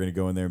 if I were going to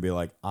go in there and be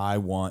like, I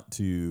want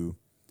to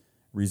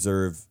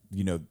reserve,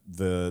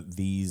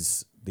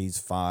 these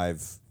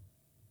 5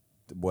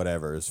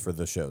 whatevers for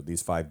the show,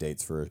 these 5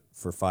 dates for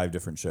 5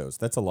 different shows.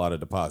 That's a lot of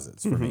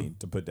deposits for me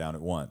to put down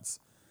at once.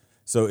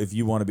 So if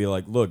you want to be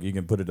like, look, you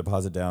can put a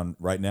deposit down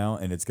right now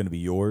and it's going to be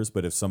yours,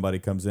 but if somebody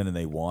comes in and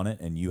they want it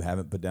and you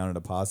haven't put down a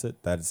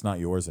deposit, that it's not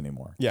yours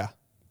anymore. Yeah.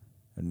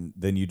 And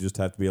then you just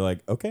have to be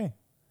like, okay,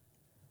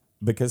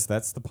 because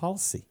that's the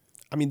policy.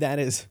 I mean, that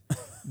is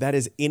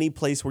any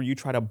place where you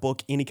try to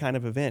book any kind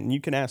of event, and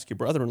you can ask your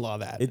brother-in-law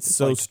that. It's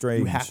so like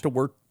strange. You have to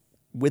work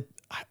with.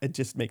 It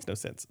just makes no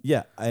sense.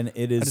 Yeah, and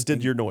it is. I just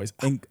did your noise.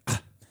 And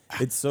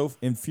it's so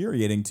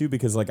infuriating too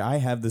because like I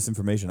have this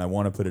information, I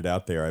want to put it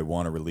out there, I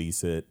want to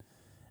release it,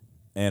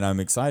 and I'm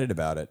excited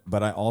about it.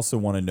 But I also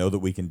want to know that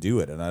we can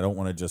do it, and I don't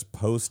want to just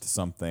post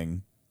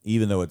something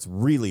even though it's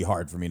really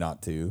hard for me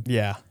not to,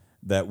 Yeah.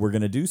 that we're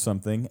going to do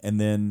something. And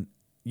then,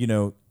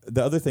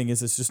 the other thing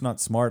is it's just not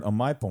smart on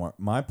my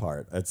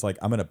part. It's like,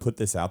 I'm going to put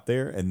this out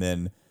there, and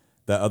then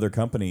the other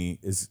company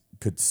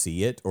could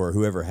see it, or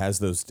whoever has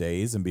those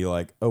days, and be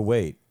like, oh,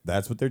 wait,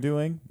 that's what they're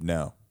doing?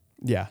 No.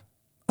 Yeah.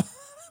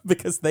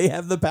 Because they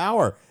have the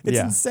power. It's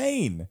Yeah.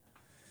 insane.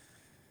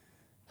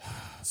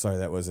 Sorry,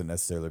 that wasn't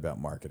necessarily about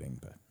marketing,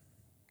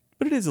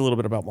 But it is a little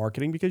bit about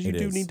marketing, because you It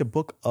do is. need to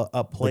book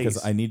a place.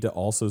 because I need to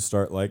also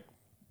start like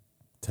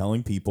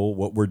telling people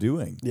what we're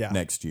doing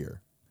next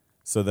year,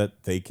 so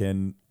that they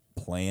can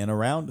plan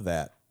around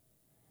that,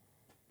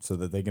 so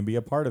that they can be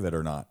a part of it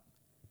or not.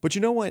 But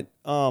you know what?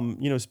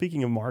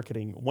 Speaking of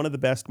marketing, one of the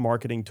best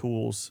marketing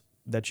tools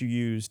that you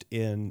used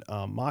in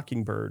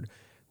Mockingbird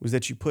was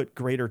that you put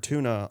Greater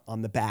Tuna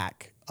on the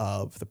back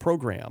of the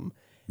program.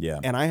 Yeah.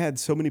 And I had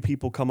so many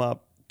people come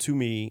up to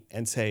me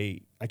and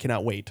say, I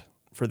cannot wait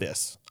for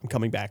this. I'm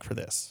coming back for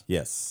this.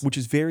 Yes. Which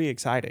is very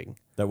exciting.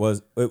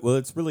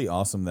 It's really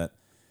awesome that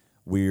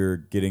we're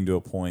getting to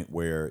a point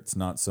where it's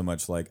not so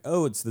much like,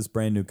 oh, it's this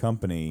brand new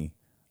company.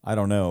 I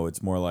don't know.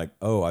 It's more like,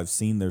 oh, I've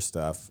seen their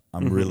stuff.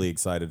 I'm really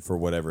excited for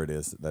whatever it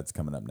is that's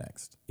coming up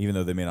next, even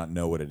though they may not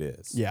know what it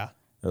is. Yeah.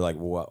 They're like,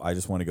 well, I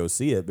just want to go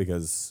see it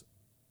because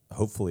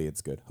hopefully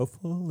it's good.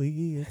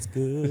 Hopefully it's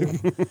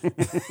good.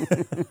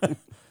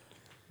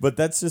 But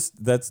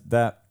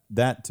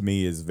that to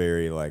me is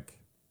very like,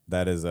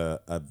 that is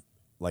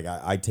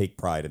I take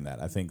pride in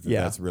that. I think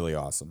that's really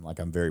awesome. Like,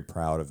 I'm very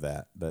proud of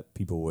that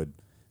people would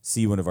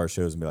see one of our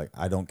shows and be like,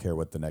 I don't care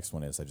what the next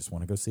one is. I just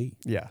want to go see.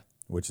 Yeah.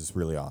 Which is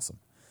really awesome.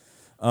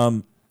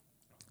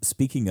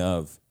 Speaking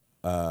of,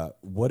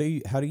 how do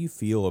you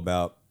feel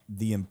about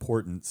the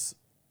importance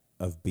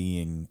of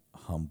being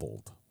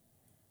humbled?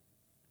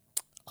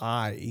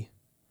 I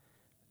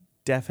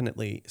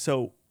definitely.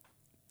 So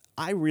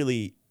I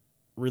really,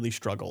 really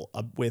struggle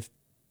with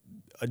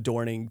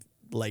adorning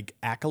like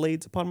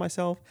accolades upon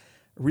myself.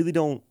 I really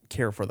don't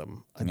care for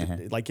them.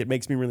 Like, it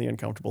makes me really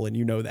uncomfortable, and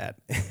you know that.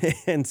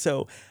 And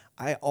so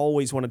I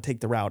always want to take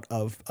the route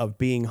of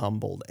being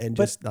humbled and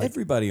just But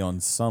everybody on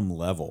some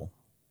level,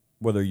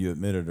 whether you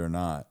admit it or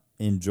not,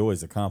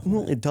 enjoys a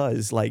compliment. well, it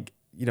does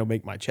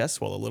make my chest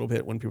swell a little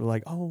bit when people are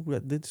like, "Oh,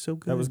 that's so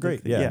good. That was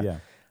great." Yeah.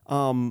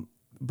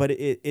 But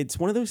it's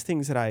one of those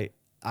things that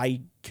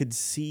I could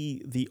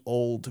see the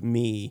old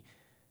me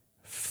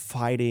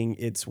fighting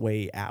its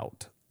way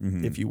out,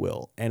 if you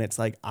will. And it's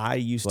like, I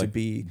used to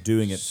be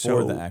doing it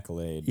for the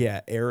accolade.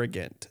 Yeah,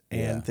 arrogant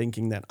and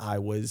thinking that I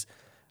was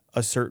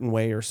a certain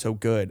way or so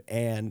good.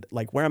 And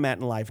like, where I'm at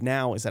in life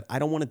now is that I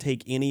don't want to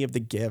take any of the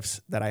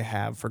gifts that I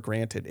have for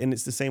granted. And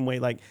it's the same way,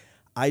 like,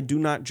 I do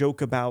not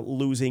joke about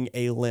losing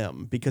a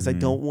limb, because I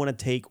don't want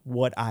to take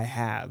what I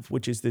have,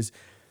 which is this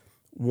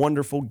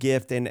wonderful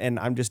gift. And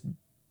I'm just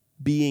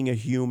being a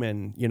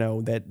human,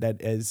 that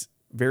is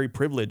very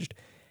privileged.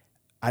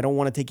 I don't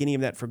want to take any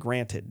of that for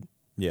granted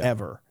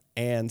ever.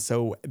 And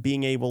so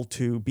being able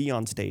to be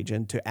on stage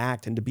and to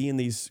act and to be in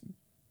these,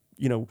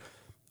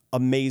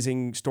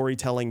 amazing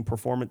storytelling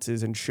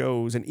performances and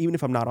shows, and even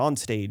if I'm not on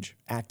stage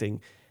acting,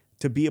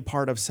 to be a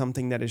part of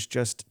something that is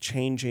just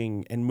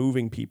changing and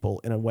moving people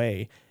in a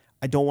way,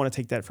 I don't want to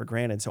take that for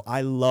granted. So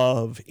I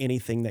love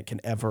anything that can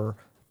ever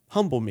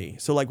humble me.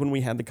 So like when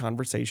we had the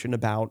conversation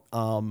about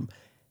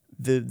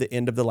the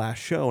end of the last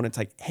show, and it's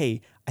like,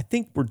 hey, I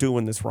think we're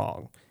doing this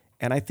wrong,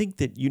 and I think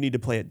that you need to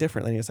play it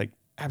differently. And it's like,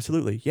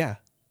 absolutely, yeah,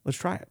 let's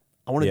try it.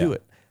 I want to do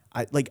it.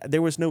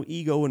 There was no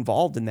ego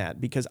involved in that,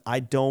 because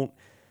I don't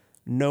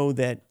know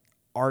that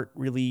art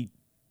really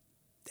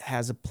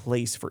has a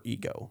place for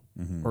ego,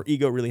 or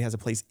ego really has a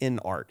place in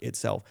art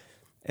itself.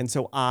 And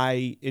so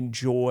I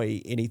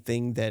enjoy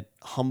anything that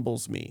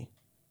humbles me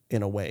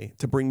in a way,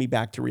 to bring me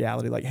back to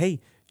reality. Like,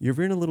 hey, you're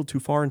veering a little too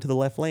far into the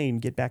left lane,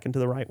 get back into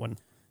the right one.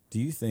 Do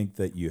you think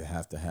that you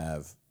have to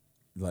have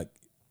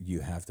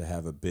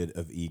a bit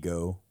of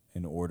ego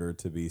in order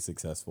to be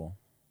successful?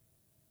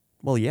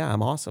 Well, yeah,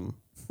 I'm awesome.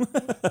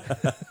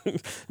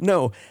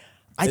 No,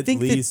 I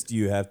think at least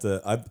you have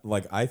to.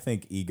 I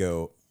think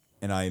ego,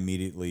 and I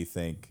immediately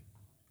think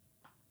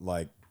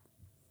like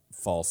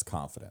false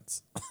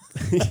confidence.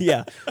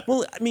 Yeah.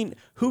 Well, I mean,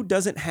 who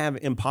doesn't have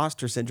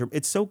imposter syndrome?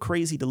 It's so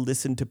crazy to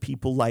listen to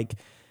people like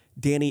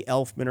Danny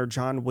Elfman or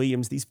John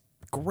Williams, these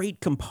great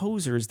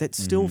composers that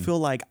still feel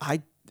like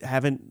I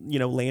haven't,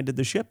 landed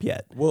the ship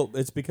yet. Well,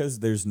 it's because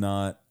there's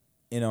not,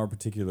 in our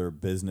particular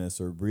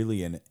business, or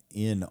really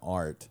in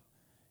art,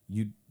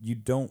 you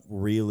don't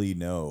really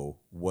know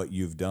what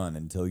you've done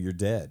until you're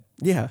dead.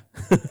 Yeah.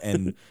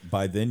 And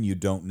by then you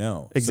don't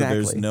know.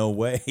 Exactly. So there's no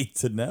way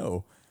to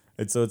know.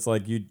 And so it's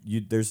like you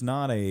there's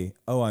not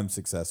I'm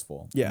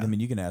successful. Yeah. I mean,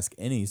 you can ask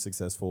any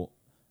successful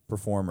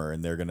performer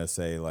and they're going to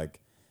say like,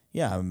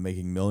 yeah, I'm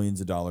making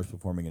millions of dollars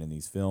performing in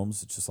these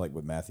films. It's just like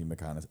what Matthew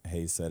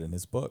McConaughey said in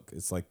his book.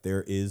 It's like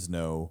there is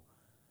no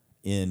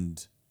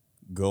end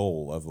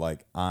goal of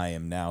like, I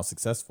am now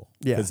successful.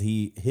 Yeah. Because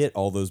he hit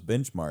all those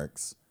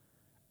benchmarks,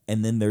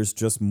 and then there's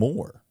just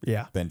more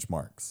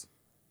benchmarks.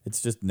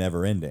 It's just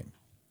never ending.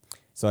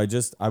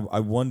 So I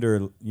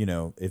wonder, you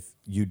know, if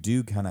you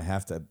do kind of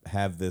have to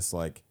have this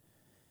like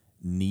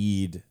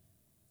need.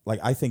 Like,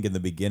 I think in the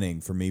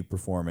beginning for me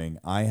performing,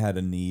 I had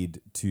a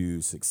need to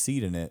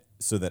succeed in it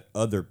so that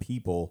other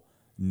people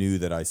knew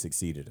that I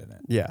succeeded in it.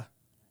 Yeah.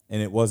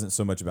 And it wasn't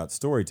so much about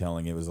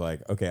storytelling. It was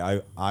like,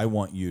 okay, I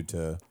want you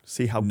to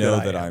See how know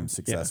good that I am. I'm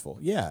successful.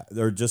 Yeah.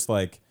 Or just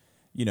like,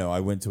 you know, I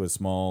went to a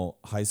small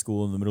high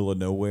school in the middle of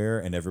nowhere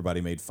and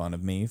everybody made fun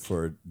of me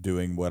for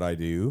doing what I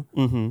do.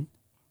 Mm-hmm.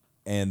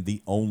 And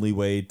the only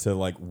way to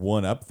like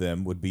one up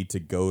them would be to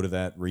go to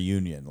that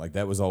reunion. Like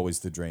that was always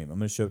the dream. I'm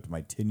going to show up to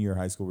my 10-year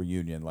high school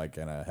reunion, like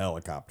in a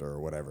helicopter or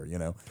whatever, you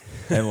know,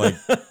 and like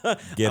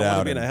get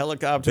out in and a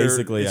helicopter.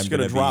 Basically, it's I'm going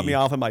to gonna drop be- me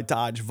off in my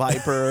Dodge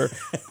Viper.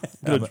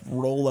 going to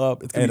roll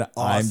up. It's going to and be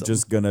awesome. I'm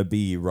just going to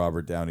be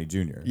Robert Downey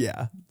Jr.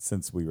 Yeah.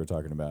 Since we were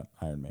talking about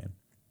Iron Man.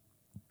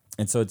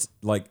 And so it's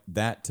like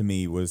that to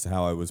me was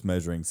how I was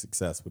measuring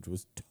success, which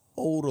was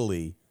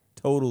totally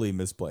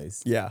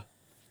misplaced. Yeah.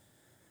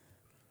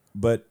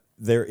 But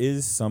there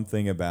is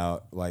something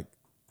about like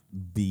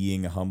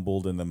being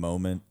humbled in the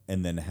moment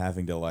and then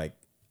having to like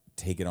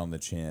take it on the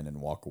chin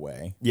and walk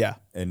away Yeah.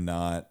 and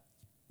not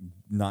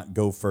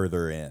go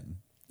further in.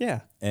 Yeah.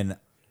 And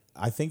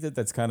I think that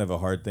that's kind of a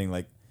hard thing.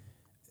 Like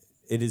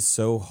it is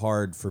so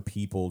hard for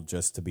people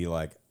just to be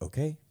like,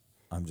 okay,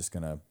 I'm just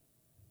gonna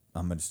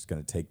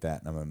take that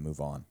and I'm gonna move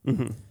on.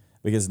 Mm-hmm.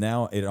 Because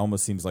now it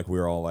almost seems like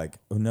we're all like,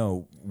 oh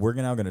no, we're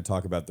now gonna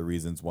talk about the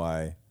reasons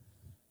why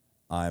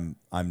I'm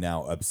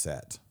now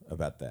upset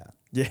about that.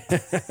 Yeah.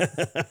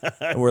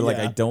 And we're like,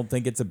 Yeah. I don't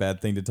think it's a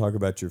bad thing to talk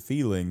about your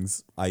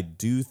feelings. I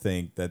do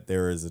think that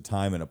there is a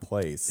time and a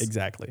place.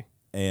 Exactly.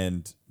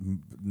 And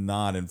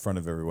not in front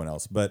of everyone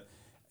else. But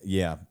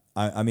yeah,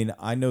 I mean,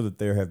 I know that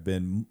there have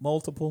been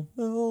multiple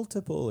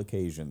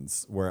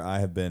occasions where I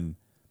have been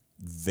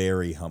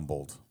very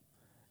humbled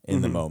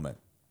in the moment.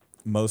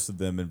 Most of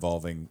them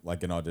involving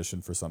like an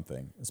audition for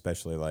something,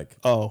 especially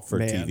like for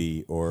man.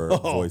 TV or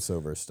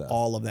voiceover stuff.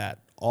 All of that.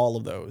 All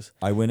of those.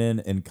 I went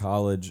in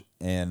college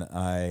and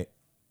I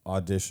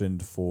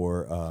auditioned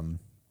for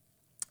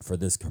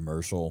this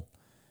commercial,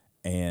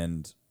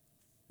 and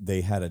they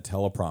had a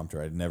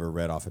teleprompter. I'd never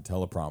read off a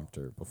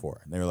teleprompter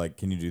before. And they were like,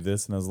 "Can you do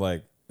this?" And I was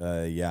like,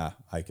 "Yeah,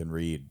 I can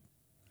read."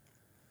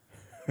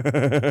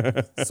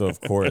 So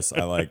of course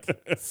I like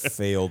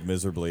failed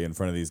miserably in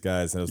front of these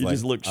guys, and I was You like,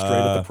 just looked straight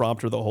at the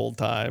prompter the whole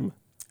time.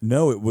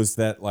 No, it was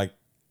that like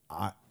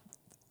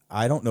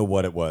I don't know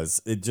what it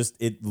was.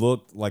 It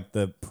looked like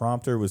the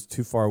prompter was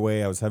too far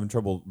away. I was having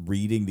trouble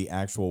reading the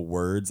actual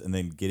words and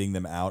then getting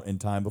them out in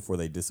time before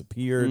they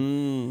disappeared.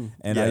 And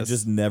I yes.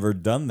 just never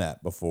done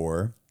that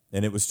before.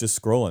 And it was just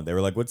scrolling. They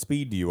were like, "What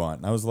speed do you want?"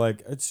 And I was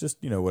like, "It's just,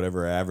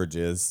 whatever average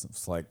is."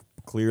 It's like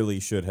clearly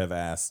should have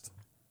asked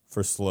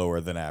for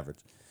slower than average.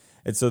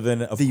 And so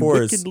then, of The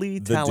course, wickedly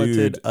the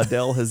talented dude,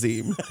 Adele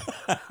Hazim.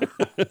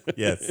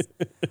 yes.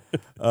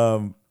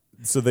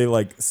 So they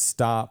like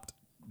stopped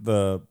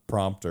the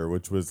prompter,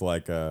 which was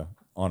like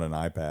on an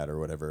iPad or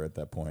whatever at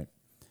that point,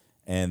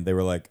 and they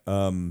were like,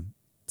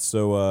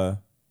 "So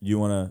you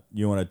wanna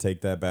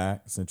take that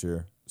back since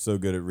you're so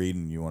good at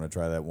reading? You want to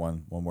try that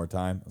one more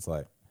time?" It's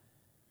like,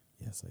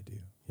 yes, I do.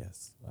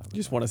 Yes, I would You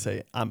just like want to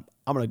say, I'm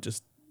gonna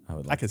just. I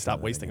would I like can to stop try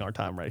that wasting again. our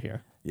time right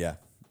here. Yeah,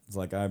 it's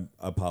like I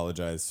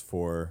apologize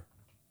for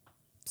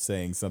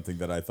saying something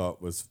that I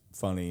thought was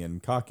funny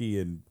and cocky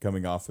and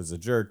coming off as a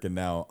jerk, and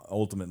now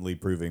ultimately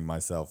proving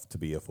myself to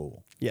be a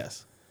fool.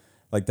 Yes.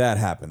 Like that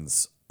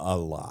happens a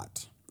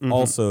lot.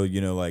 Also,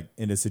 like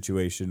in a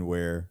situation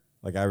where,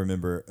 like, I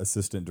remember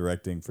assistant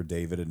directing for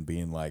David and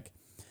being like,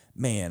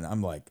 man,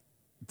 I'm like,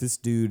 this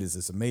dude is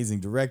this amazing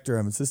director.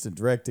 I'm assistant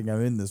directing.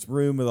 I'm in this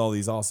room with all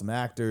these awesome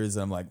actors.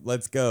 I'm like,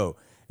 let's go.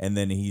 And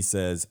then he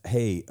says,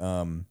 hey,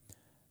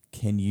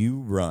 can you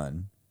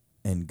run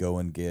and go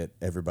and get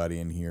everybody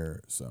in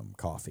here some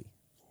coffee?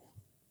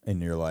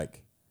 And you're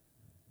like,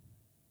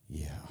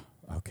 yeah.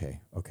 Okay.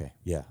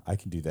 Yeah, I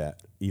can do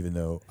that. Even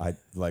though I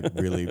like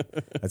really,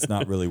 that's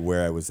not really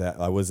where I was at.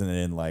 I wasn't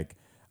in like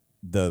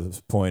the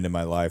point in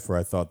my life where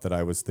I thought that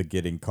I was the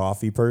getting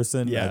coffee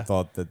person. Yeah. I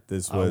thought that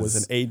this I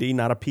was an AD,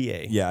 not a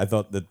PA. yeah, I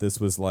thought that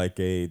this was like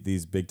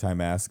these big time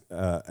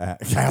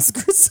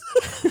askers.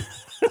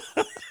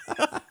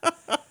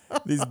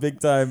 These big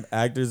time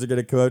actors are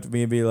gonna come up to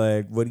me and be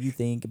like, "What do you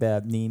think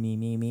about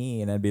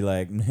me?" And I'd be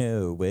like,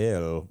 "No,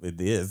 well, it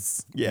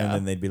is." Yeah. And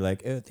then they'd be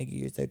like, "Oh, thank you,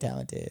 you're so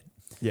talented."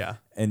 Yeah.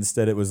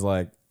 Instead, it was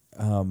like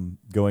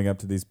going up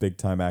to these big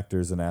time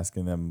actors and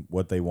asking them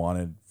what they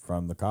wanted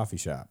from the coffee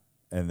shop,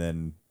 and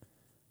then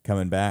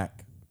coming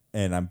back.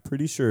 And I'm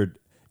pretty sure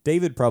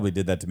David probably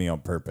did that to me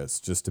on purpose,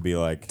 just to be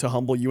like, To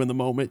humble you in the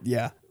moment.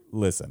 Yeah.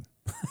 listen,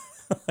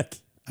 like,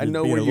 I you're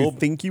know being where a you little-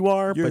 think you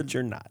are, you're- but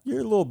you're not. You're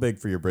a little big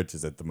for your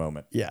britches at the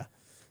moment. Yeah.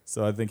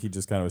 So I think he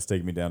just kind of was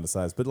taking me down to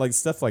size. But like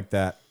stuff like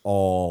that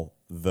all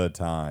the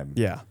time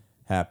Yeah.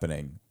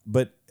 happening.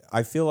 But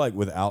I feel like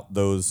without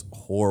those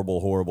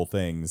horrible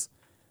things,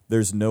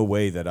 there's no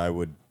way that I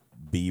would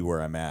be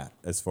where I'm at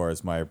as far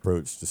as my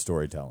approach to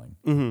storytelling.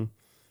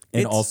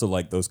 And also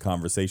like those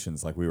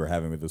conversations like we were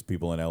having with those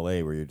people in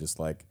LA where you're just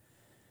like,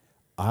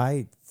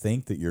 I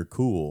think that you're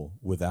cool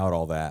without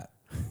all that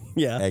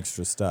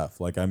extra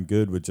stuff. Like I'm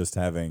good with just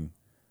having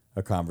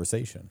a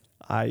conversation.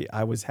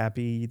 I was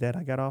happy that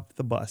I got off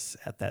the bus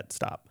at that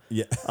stop.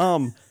 Yeah.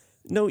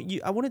 No,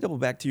 I want to double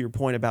back to your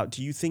point about,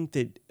 do you think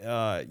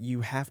that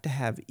you have to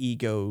have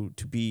ego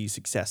to be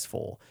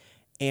successful?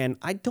 And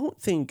I do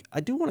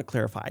want to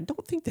clarify, I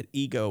don't think that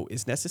ego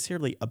is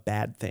necessarily a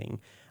bad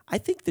thing. I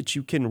think that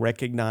you can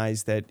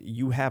recognize that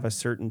you have a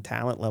certain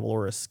talent level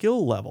or a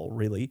skill level,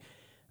 really,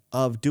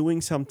 of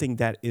doing something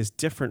that is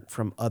different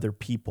from other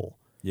people.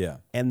 Yeah.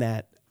 And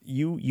that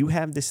you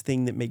have this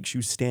thing that makes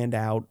you stand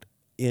out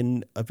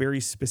in a very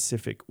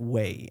specific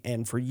way.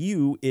 And for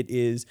you, it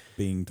is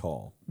being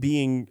tall,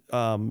 being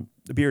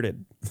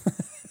bearded.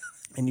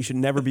 And you should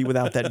never be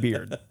without that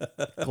beard.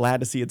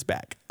 Glad to see it's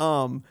back.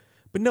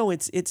 But no,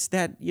 it's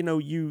that,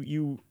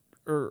 you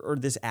are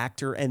this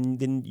actor, and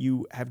then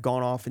you have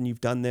gone off and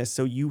you've done this.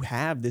 So you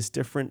have this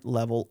different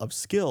level of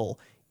skill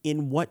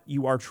in what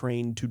you are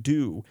trained to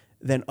do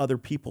than other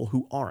people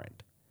who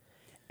aren't.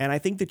 And I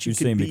think that you're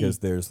saying because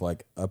there's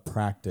like a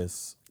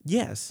practice.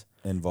 Yes.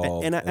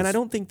 Involved, and I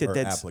don't think that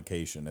that's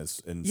application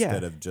is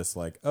instead of just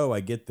like, oh, I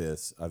get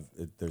this.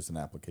 There's an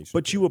application,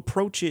 but you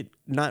approach it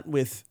not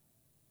with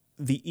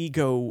the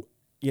ego,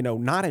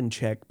 not in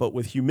check, but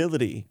with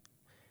humility.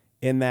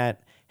 In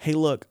that, hey,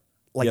 look,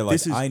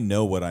 this is, I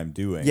know what I'm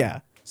doing. Yeah,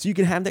 so you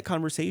can have that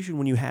conversation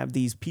when you have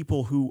these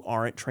people who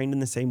aren't trained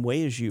in the same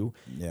way as you.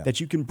 Yeah. That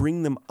you can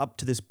bring them up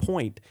to this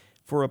point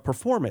for a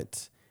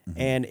performance,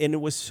 and it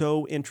was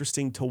so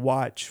interesting to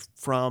watch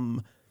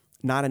from.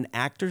 Not an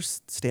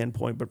actor's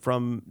standpoint, but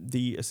from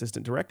the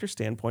assistant director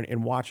standpoint,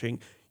 and watching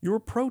your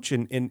approach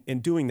in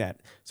doing that.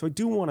 So I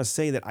do want to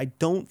say that I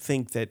don't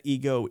think that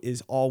ego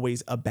is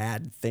always a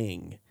bad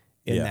thing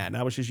in that. And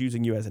I was just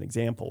using you as an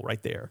example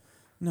right there.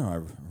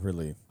 No,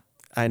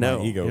 I know.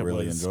 My ego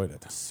really enjoyed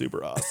it.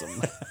 Super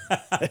awesome.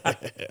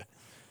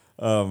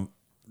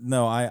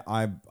 No,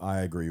 I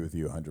agree with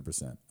you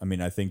 100%. I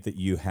mean, I think that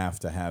you have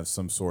to have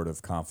some sort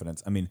of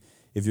confidence. I mean,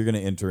 if you're going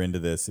to enter into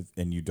this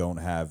and you don't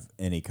have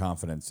any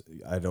confidence,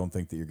 I don't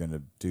think that you're going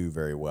to do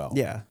very well.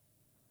 Yeah.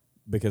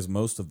 Because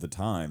most of the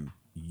time,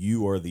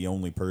 you are the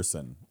only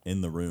person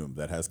in the room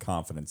that has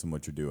confidence in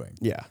what you're doing.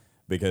 Yeah.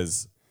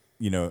 Because,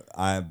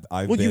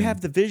 I've you have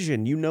the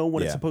vision. You know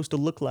what it's supposed to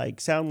look like,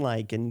 sound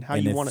like, and how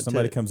you want it to. If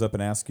somebody comes up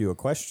and asks you a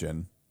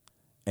question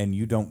and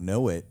you don't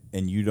know it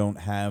and you don't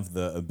have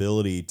the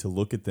ability to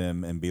look at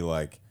them and be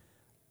like,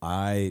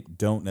 I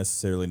don't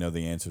necessarily know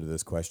the answer to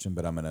this question,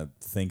 but I'm going to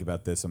think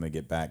about this. I'm going to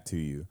get back to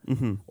you.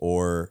 Mm-hmm.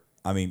 Or,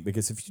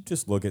 because if you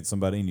just look at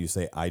somebody and you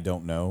say, I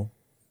don't know,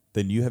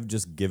 then you have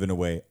just given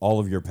away all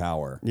of your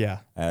power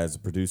as a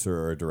producer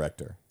or a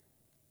director.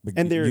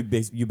 And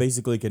you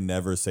basically can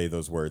never say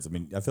those words. I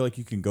mean, I feel like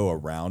you can go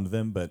around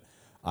them, but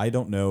I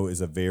don't know is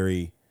a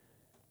very...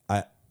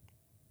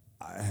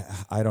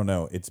 I don't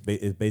know.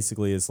 It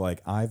basically is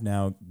like, I've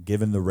now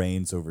given the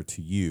reins over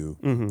to you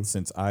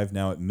since I've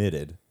now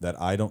admitted that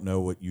I don't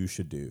know what you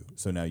should do.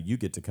 So now you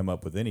get to come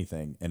up with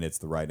anything, and it's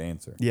the right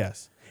answer.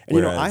 Yes.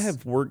 And I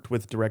have worked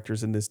with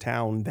directors in this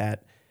town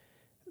that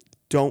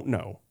don't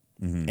know,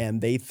 and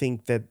they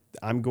think that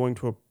I'm going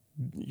to,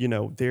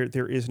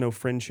 there is no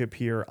friendship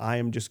here. I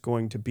am just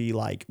going to be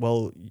like,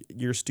 well,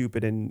 you're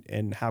stupid,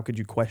 and how could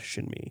you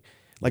question me?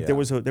 Like there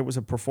was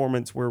a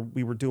performance where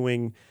we were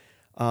doing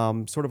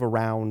sort of a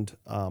round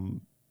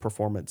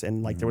performance,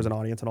 and there was an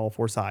audience on all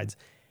four sides,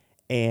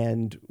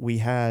 and we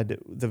had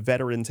the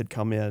veterans had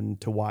come in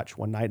to watch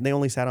one night, and they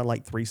only sat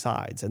on three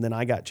sides, and then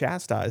I got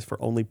chastised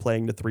for only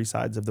playing the three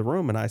sides of the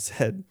room, and I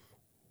said,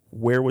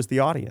 where was the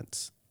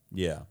audience?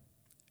 Yeah.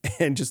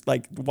 And just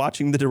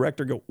watching the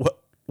director go, what?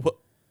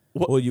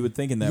 Well, you would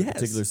think in that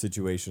particular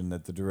situation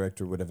that the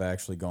director would have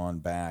actually gone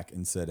back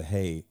and said,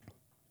 hey,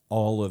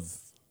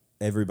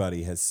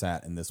 everybody has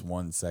sat in this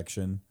one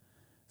section.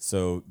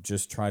 So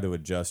just try to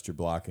adjust your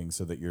blocking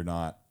so that you're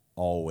not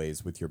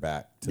always with your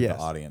back to the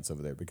audience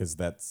over there, because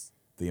that's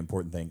the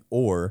important thing.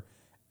 Or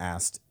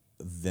asked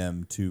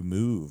them to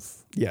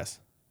move. Yes.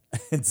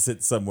 And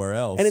sit somewhere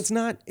else. And it's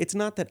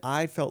not that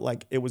I felt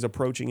like it was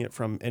approaching it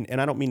from, and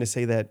I don't mean to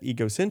say that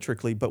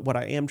egocentrically, but what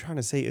I am trying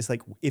to say is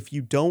if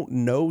you don't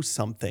know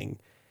something.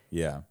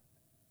 Yeah.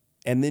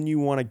 And then you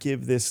want to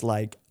give this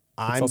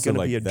I'm going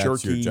to be a that's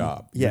jerky. Your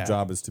job. Yeah. Your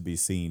job is to be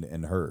seen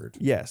and heard.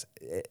 Yes.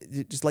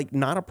 Just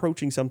not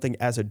approaching something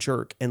as a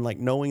jerk, and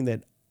knowing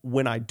that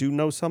when I do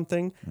know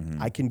something,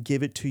 I can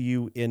give it to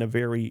you in a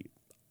very,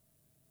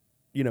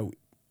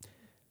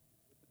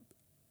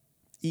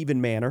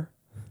 even manner,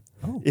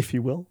 if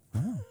you will.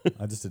 Oh,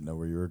 I just didn't know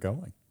where you were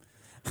going.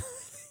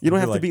 You don't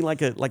have to be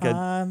like a.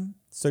 I'm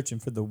searching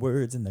for the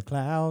words in the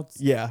clouds.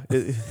 Yeah.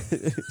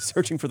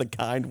 Searching for the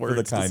kind words.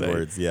 For the kind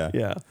words, yeah.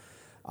 Yeah.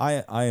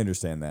 I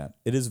understand that.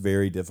 It is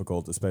very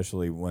difficult,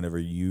 especially whenever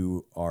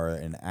you are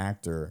an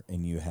actor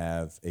and you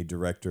have a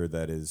director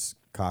that is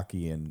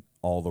cocky in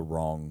all the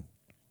wrong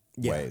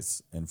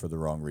ways and for the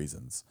wrong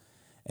reasons.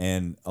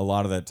 And a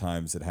lot of that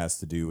times it has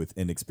to do with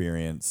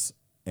inexperience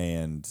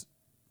and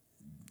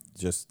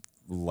just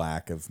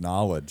lack of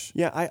knowledge.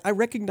 Yeah, I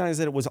recognize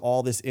that it was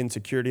all this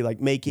insecurity,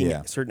 like making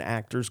Yeah. certain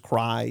actors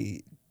cry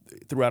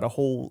throughout a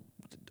whole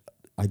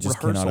I just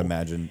rehearsal. cannot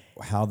imagine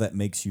how that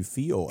makes you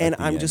feel. And at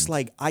the I'm just end.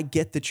 like, I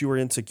get that you were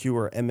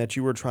insecure and that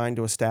you were trying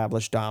to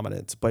establish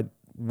dominance, but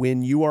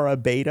when you are a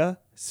beta,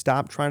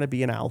 stop trying to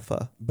be an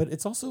alpha. But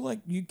it's also like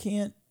you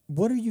can't.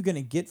 What are you going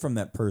to get from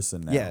that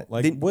person now? Yeah,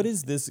 Like, what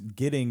is this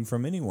getting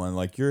from anyone?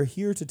 Like, you're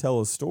here to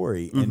tell a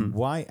story, and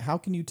why? How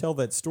can you tell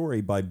that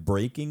story by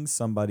breaking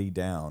somebody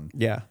down?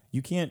 Yeah.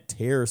 You can't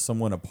tear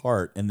someone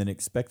apart and then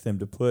expect them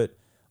to put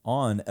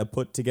on a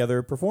put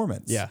together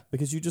performance. Yeah.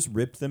 Because you just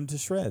ripped them to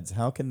shreds.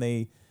 How can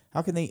they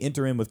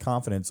enter in with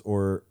confidence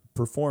or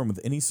perform with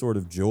any sort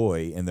of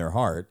joy in their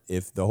heart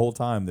if the whole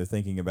time they're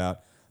thinking about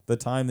the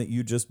time that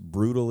you just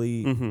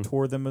brutally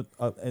tore them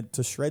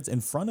to shreds in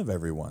front of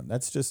everyone?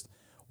 That's just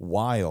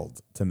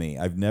wild to me.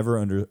 I've never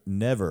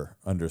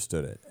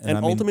understood it. And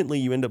I mean, ultimately,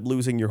 you end up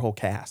losing your whole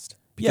cast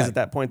because Yeah. at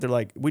that point, they're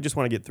like, we just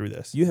want to get through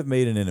this. you have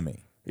made an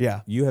enemy.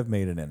 Yeah. You have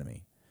made an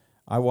enemy.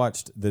 I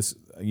watched this,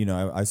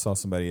 I saw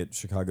somebody at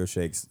Chicago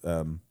Shakes,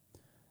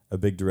 a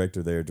big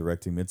director there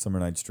directing Midsummer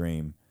Night's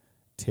Dream,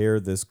 tear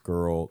this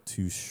girl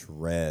to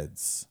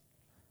shreds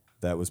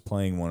that was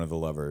playing one of the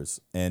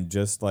lovers and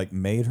just like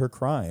made her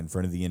cry in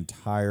front of the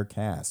entire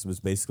cast. It was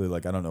basically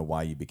like, I don't know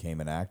why you became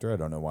an actor. I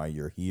don't know why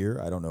you're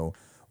here. I don't know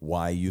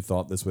why you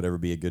thought this would ever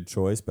be a good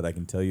choice, but I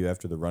can tell you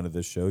after the run of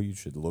this show, you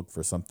should look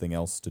for something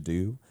else to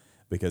do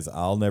because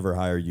I'll never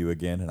hire you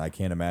again. And I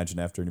can't imagine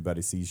after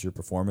anybody sees your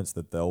performance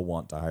that they'll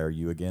want to hire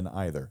you again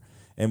either.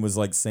 And was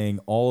like saying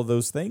all of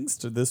those things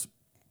to this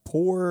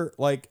poor,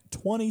 like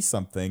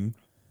 20-something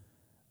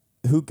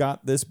who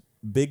got this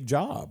big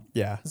job.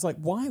 Yeah. It's like,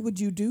 why would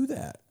you do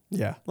that?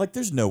 Yeah. Like,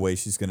 there's no way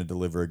she's going to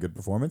deliver a good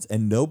performance,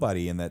 and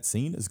nobody in that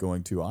scene is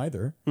going to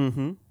either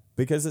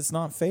because it's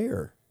not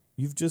fair.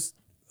 You've just,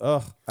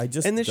 I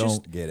just And don't there's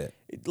just- get it.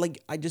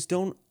 Like, I just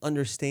don't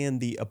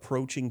understand the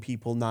approaching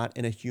people not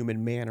in a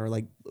human manner.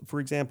 Like, for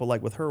example,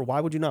 like with her,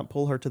 why would you not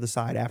pull her to the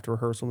side after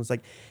rehearsal and it's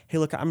like, hey,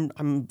 look,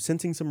 I'm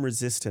sensing some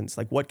resistance.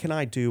 Like, what can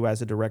I do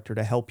as a director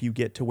to help you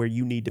get to where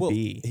you need to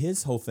be?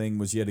 His whole thing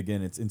was yet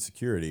again, it's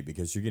insecurity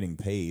because you're getting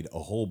paid a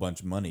whole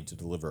bunch of money to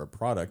deliver a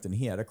product, and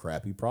he had a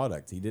crappy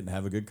product. He didn't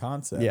have a good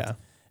concept. Yeah.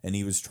 And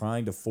he was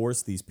trying to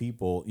force these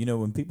people. You know,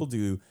 when people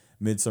do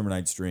Midsummer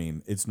Night's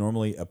Dream, it's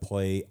normally a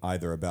play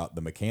either about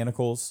the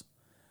mechanicals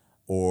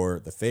or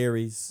the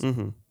fairies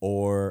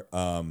or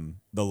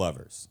the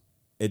lovers.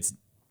 It's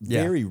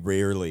very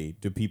rarely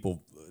do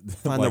people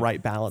Find the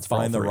right balance for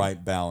all find the three.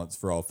 right balance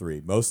for all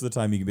three. Most of the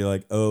time you can be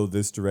like, oh,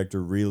 this director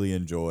really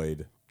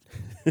enjoyed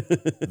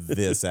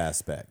this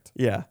aspect.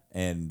 Yeah.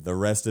 And the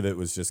rest of it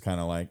was just kind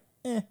of like,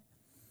 eh.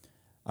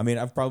 I mean,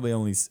 I've probably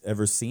only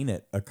ever seen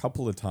it a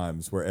couple of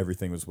times where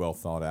everything was well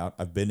thought out.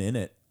 I've been in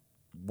it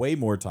way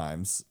more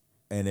times,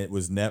 and it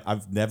was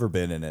I've never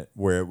been in it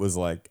where it was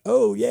like,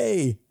 oh,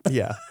 yay,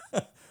 Yeah.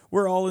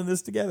 we're all in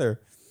this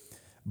together.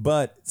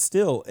 But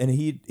still, and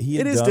he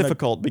had It is done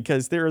difficult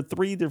because there are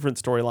three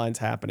different storylines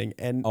happening,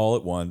 and all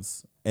at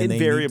once. And they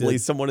need invariably to-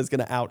 someone is going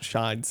to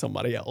outshine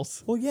somebody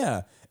else. Well,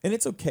 yeah. And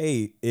it's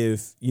okay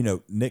if,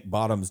 Nick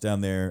Bottom's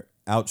down there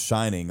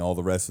outshining all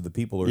the rest of the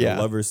people, or Yeah.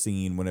 the lover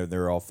scene whenever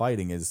they're all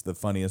fighting is the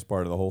funniest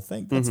part of the whole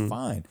thing. That's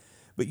fine.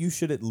 But you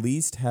should at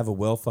least have a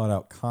well thought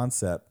out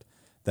concept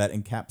that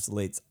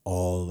encapsulates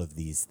all of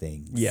these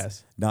things.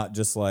 Yes. Not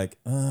just like,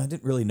 I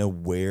didn't really know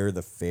where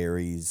the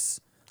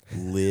fairies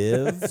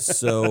live,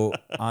 so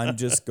I'm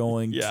just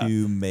going Yeah.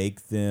 to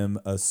make them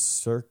a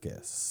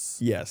circus.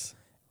 Yes.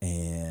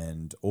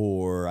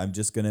 Or I'm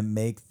just going to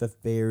make the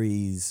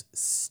fairies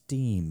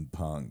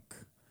steampunk.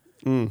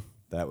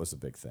 That was a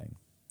big thing.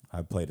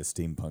 I played a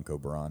steampunk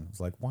Oberon. It was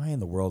like, why in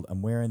the world?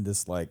 I'm wearing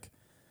this like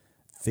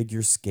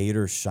figure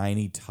skater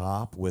shiny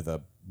top with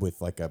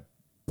like a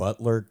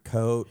butler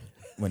coat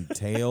and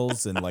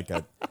tails and like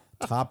a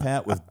top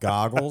hat with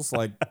goggles.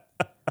 Like,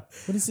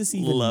 what does this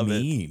even Love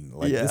it. mean?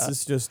 Like, this Yeah.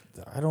 is just,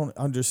 I don't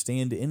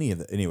understand any of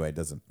it. Anyway, it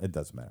doesn't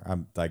matter.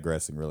 I'm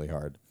digressing really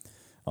hard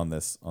on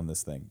this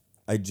thing.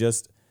 I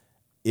just,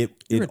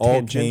 it You're a all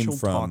came tangential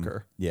from,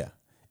 talker. yeah,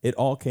 it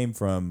all came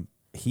from,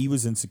 he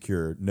was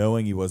insecure,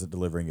 knowing he wasn't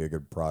delivering a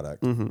good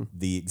product.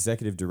 The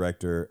executive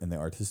director and the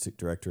artistic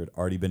director had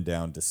already been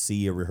down to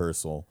see a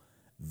rehearsal.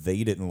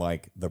 They didn't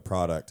like the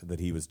product that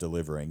he was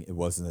delivering. It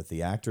wasn't that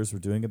the actors were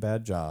doing a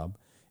bad job.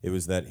 It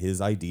was that his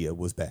idea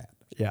was bad.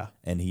 Yeah.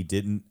 And he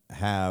didn't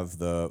have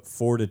the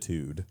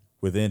fortitude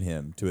within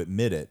him to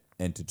admit it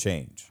and to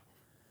change.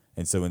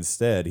 And so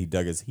instead, he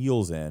dug his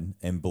heels in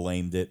and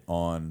blamed it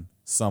on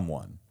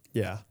someone.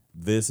 Yeah.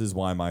 This is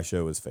why my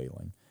show is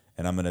failing.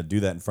 And I'm going to do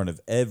that in front of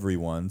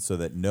everyone so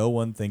that no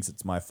one thinks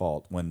it's my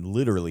fault when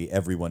literally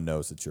everyone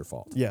knows it's your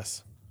fault.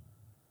 Yes.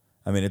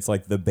 I mean, it's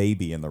like the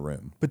baby in the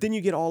room. But then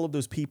you get all of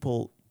those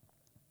people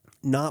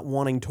not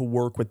wanting to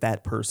work with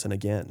that person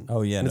again.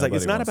 Oh, yeah, And it's like,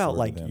 it's nobody not wants to about work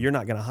like, with him. you're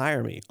not going to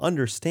hire me.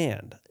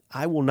 Understand,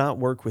 I will not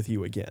work with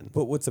you again.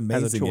 But what's as a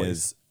amazing choice.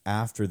 is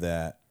after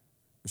that,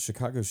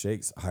 Chicago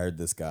Shakes hired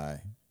this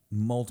guy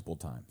multiple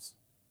times.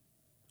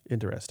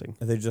 Interesting.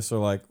 They just are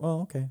like,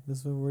 well, okay, this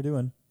is what we're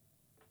doing.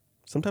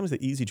 Sometimes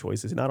the easy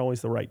choice is not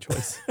always the right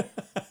choice.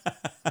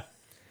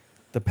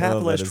 The path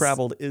Well, less that is-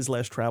 traveled is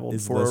less traveled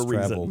is for less a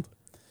reason. traveled.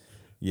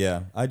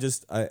 Yeah,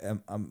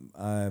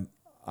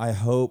 I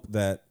hope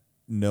that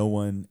no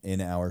one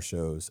in our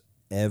shows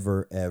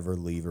ever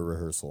leave a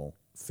rehearsal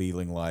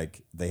feeling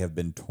like they have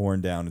been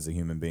torn down as a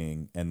human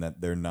being and that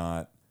they're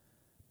not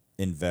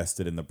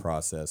invested in the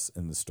process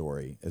and the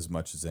story as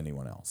much as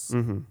anyone else,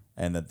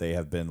 and that they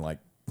have been like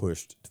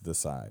pushed to the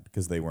side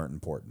because they weren't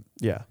important.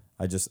 Yeah.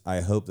 I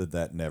hope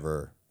that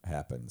never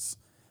happens,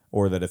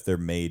 or that if they're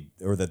made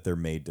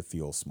to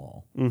feel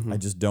small. I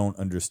just don't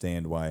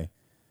understand why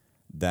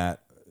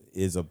that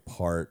is a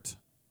part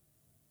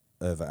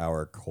of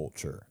our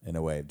culture in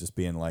a way of just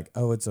being like,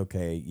 oh, it's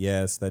okay.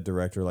 Yes, that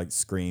director like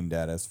screamed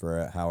at us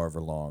for however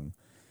long.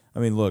 I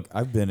mean, look,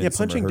 I've been in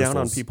some punching down on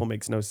rehearsals. people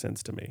makes no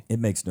sense to me. It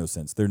makes no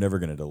sense. They're never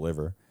going to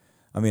deliver.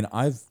 I mean,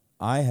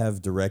 I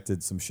have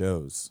directed some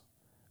shows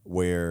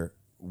where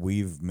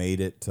we've made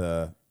it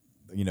to,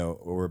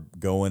 we're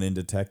going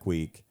into Tech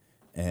Week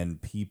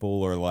and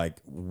people are like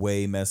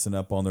way messing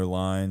up on their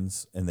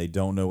lines and they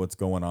don't know what's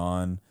going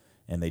on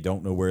and they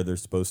don't know where they're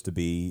supposed to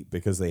be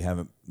because they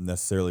haven't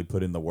necessarily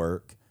put in the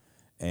work.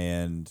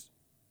 And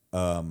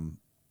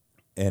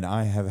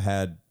I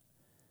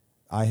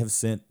have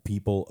sent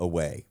people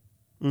away.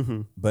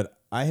 But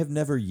I have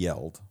never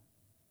yelled.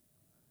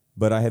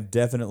 But I have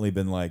definitely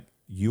been like,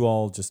 you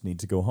all just need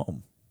to go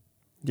home.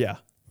 Yeah.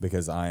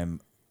 Because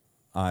I'm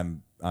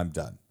done.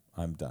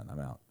 I'm done.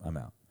 I'm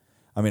out.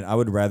 I mean, I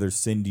would rather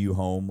send you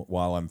home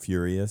while I'm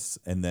furious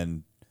and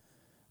then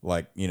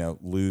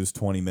lose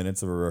 20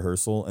 minutes of a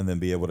rehearsal and then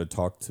be able to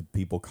talk to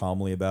people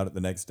calmly about it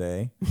the next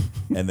day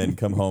and then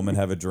come home and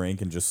have a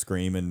drink and just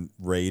scream and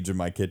rage in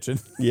my kitchen.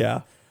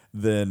 Yeah.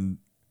 Than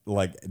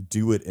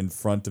do it in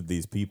front of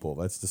these people.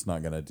 That's just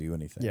not going to do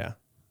anything. Yeah.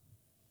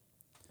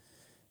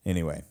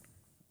 Anyway.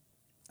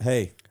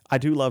 Hey. I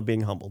do love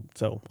being humbled.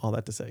 So all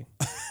that to say.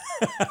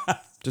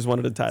 Just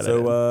wanted to tie that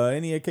in. So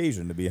any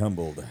occasion to be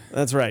humbled.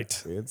 That's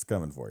right. It's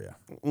coming for you.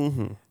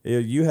 Mm-hmm.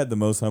 You had the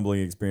most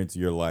humbling experience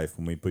of your life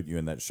when we put you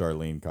in that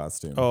Charlene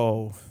costume.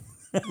 Oh.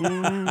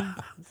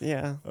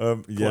 Yeah.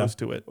 Close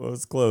to it. Well, it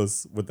was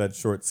close with that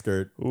short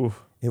skirt. Ooh.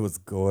 It was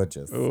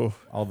gorgeous. Ooh.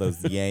 All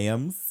those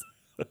yams.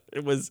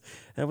 That was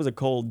a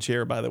cold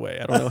chair, by the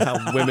way. I don't know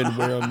how women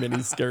wear a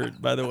mini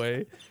skirt, by the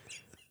way.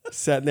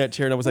 Sat in that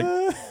chair and I was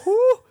like,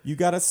 you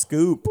gotta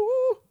scoop.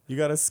 You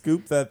gotta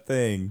scoop that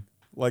thing.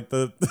 Like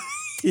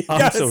you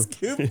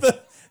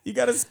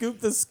gotta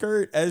scoop the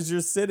skirt as you're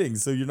sitting,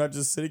 so you're not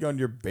just sitting on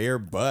your bare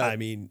butt. I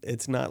mean,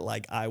 it's not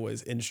like I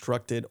was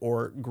instructed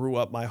or grew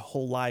up my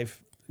whole life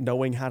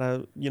knowing how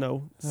to,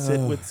 sit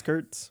with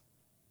skirts.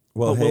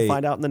 Well, but we'll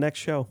find out in the next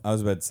show. I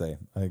was about to say,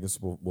 I guess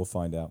we'll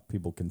find out.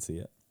 People can see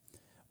it.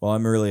 Well,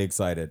 I'm really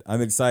excited.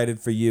 I'm excited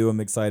for you. I'm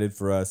excited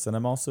for us. And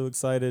I'm also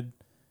excited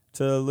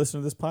to listen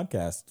to this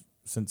podcast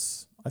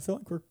since I feel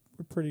like we're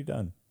pretty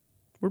done.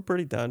 We're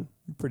pretty done.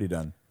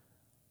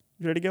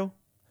 You ready to go?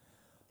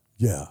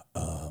 Yeah.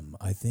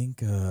 I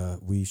think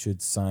we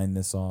should sign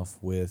this off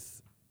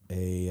with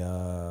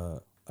a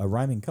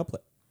rhyming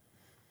couplet.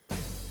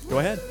 Go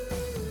ahead.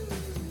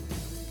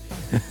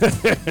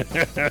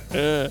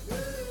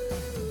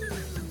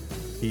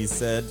 He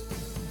said,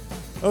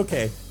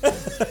 okay.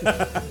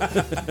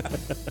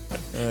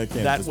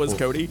 That was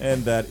Cody.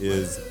 And that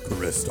is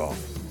Christoph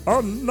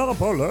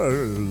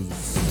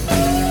Annapolis.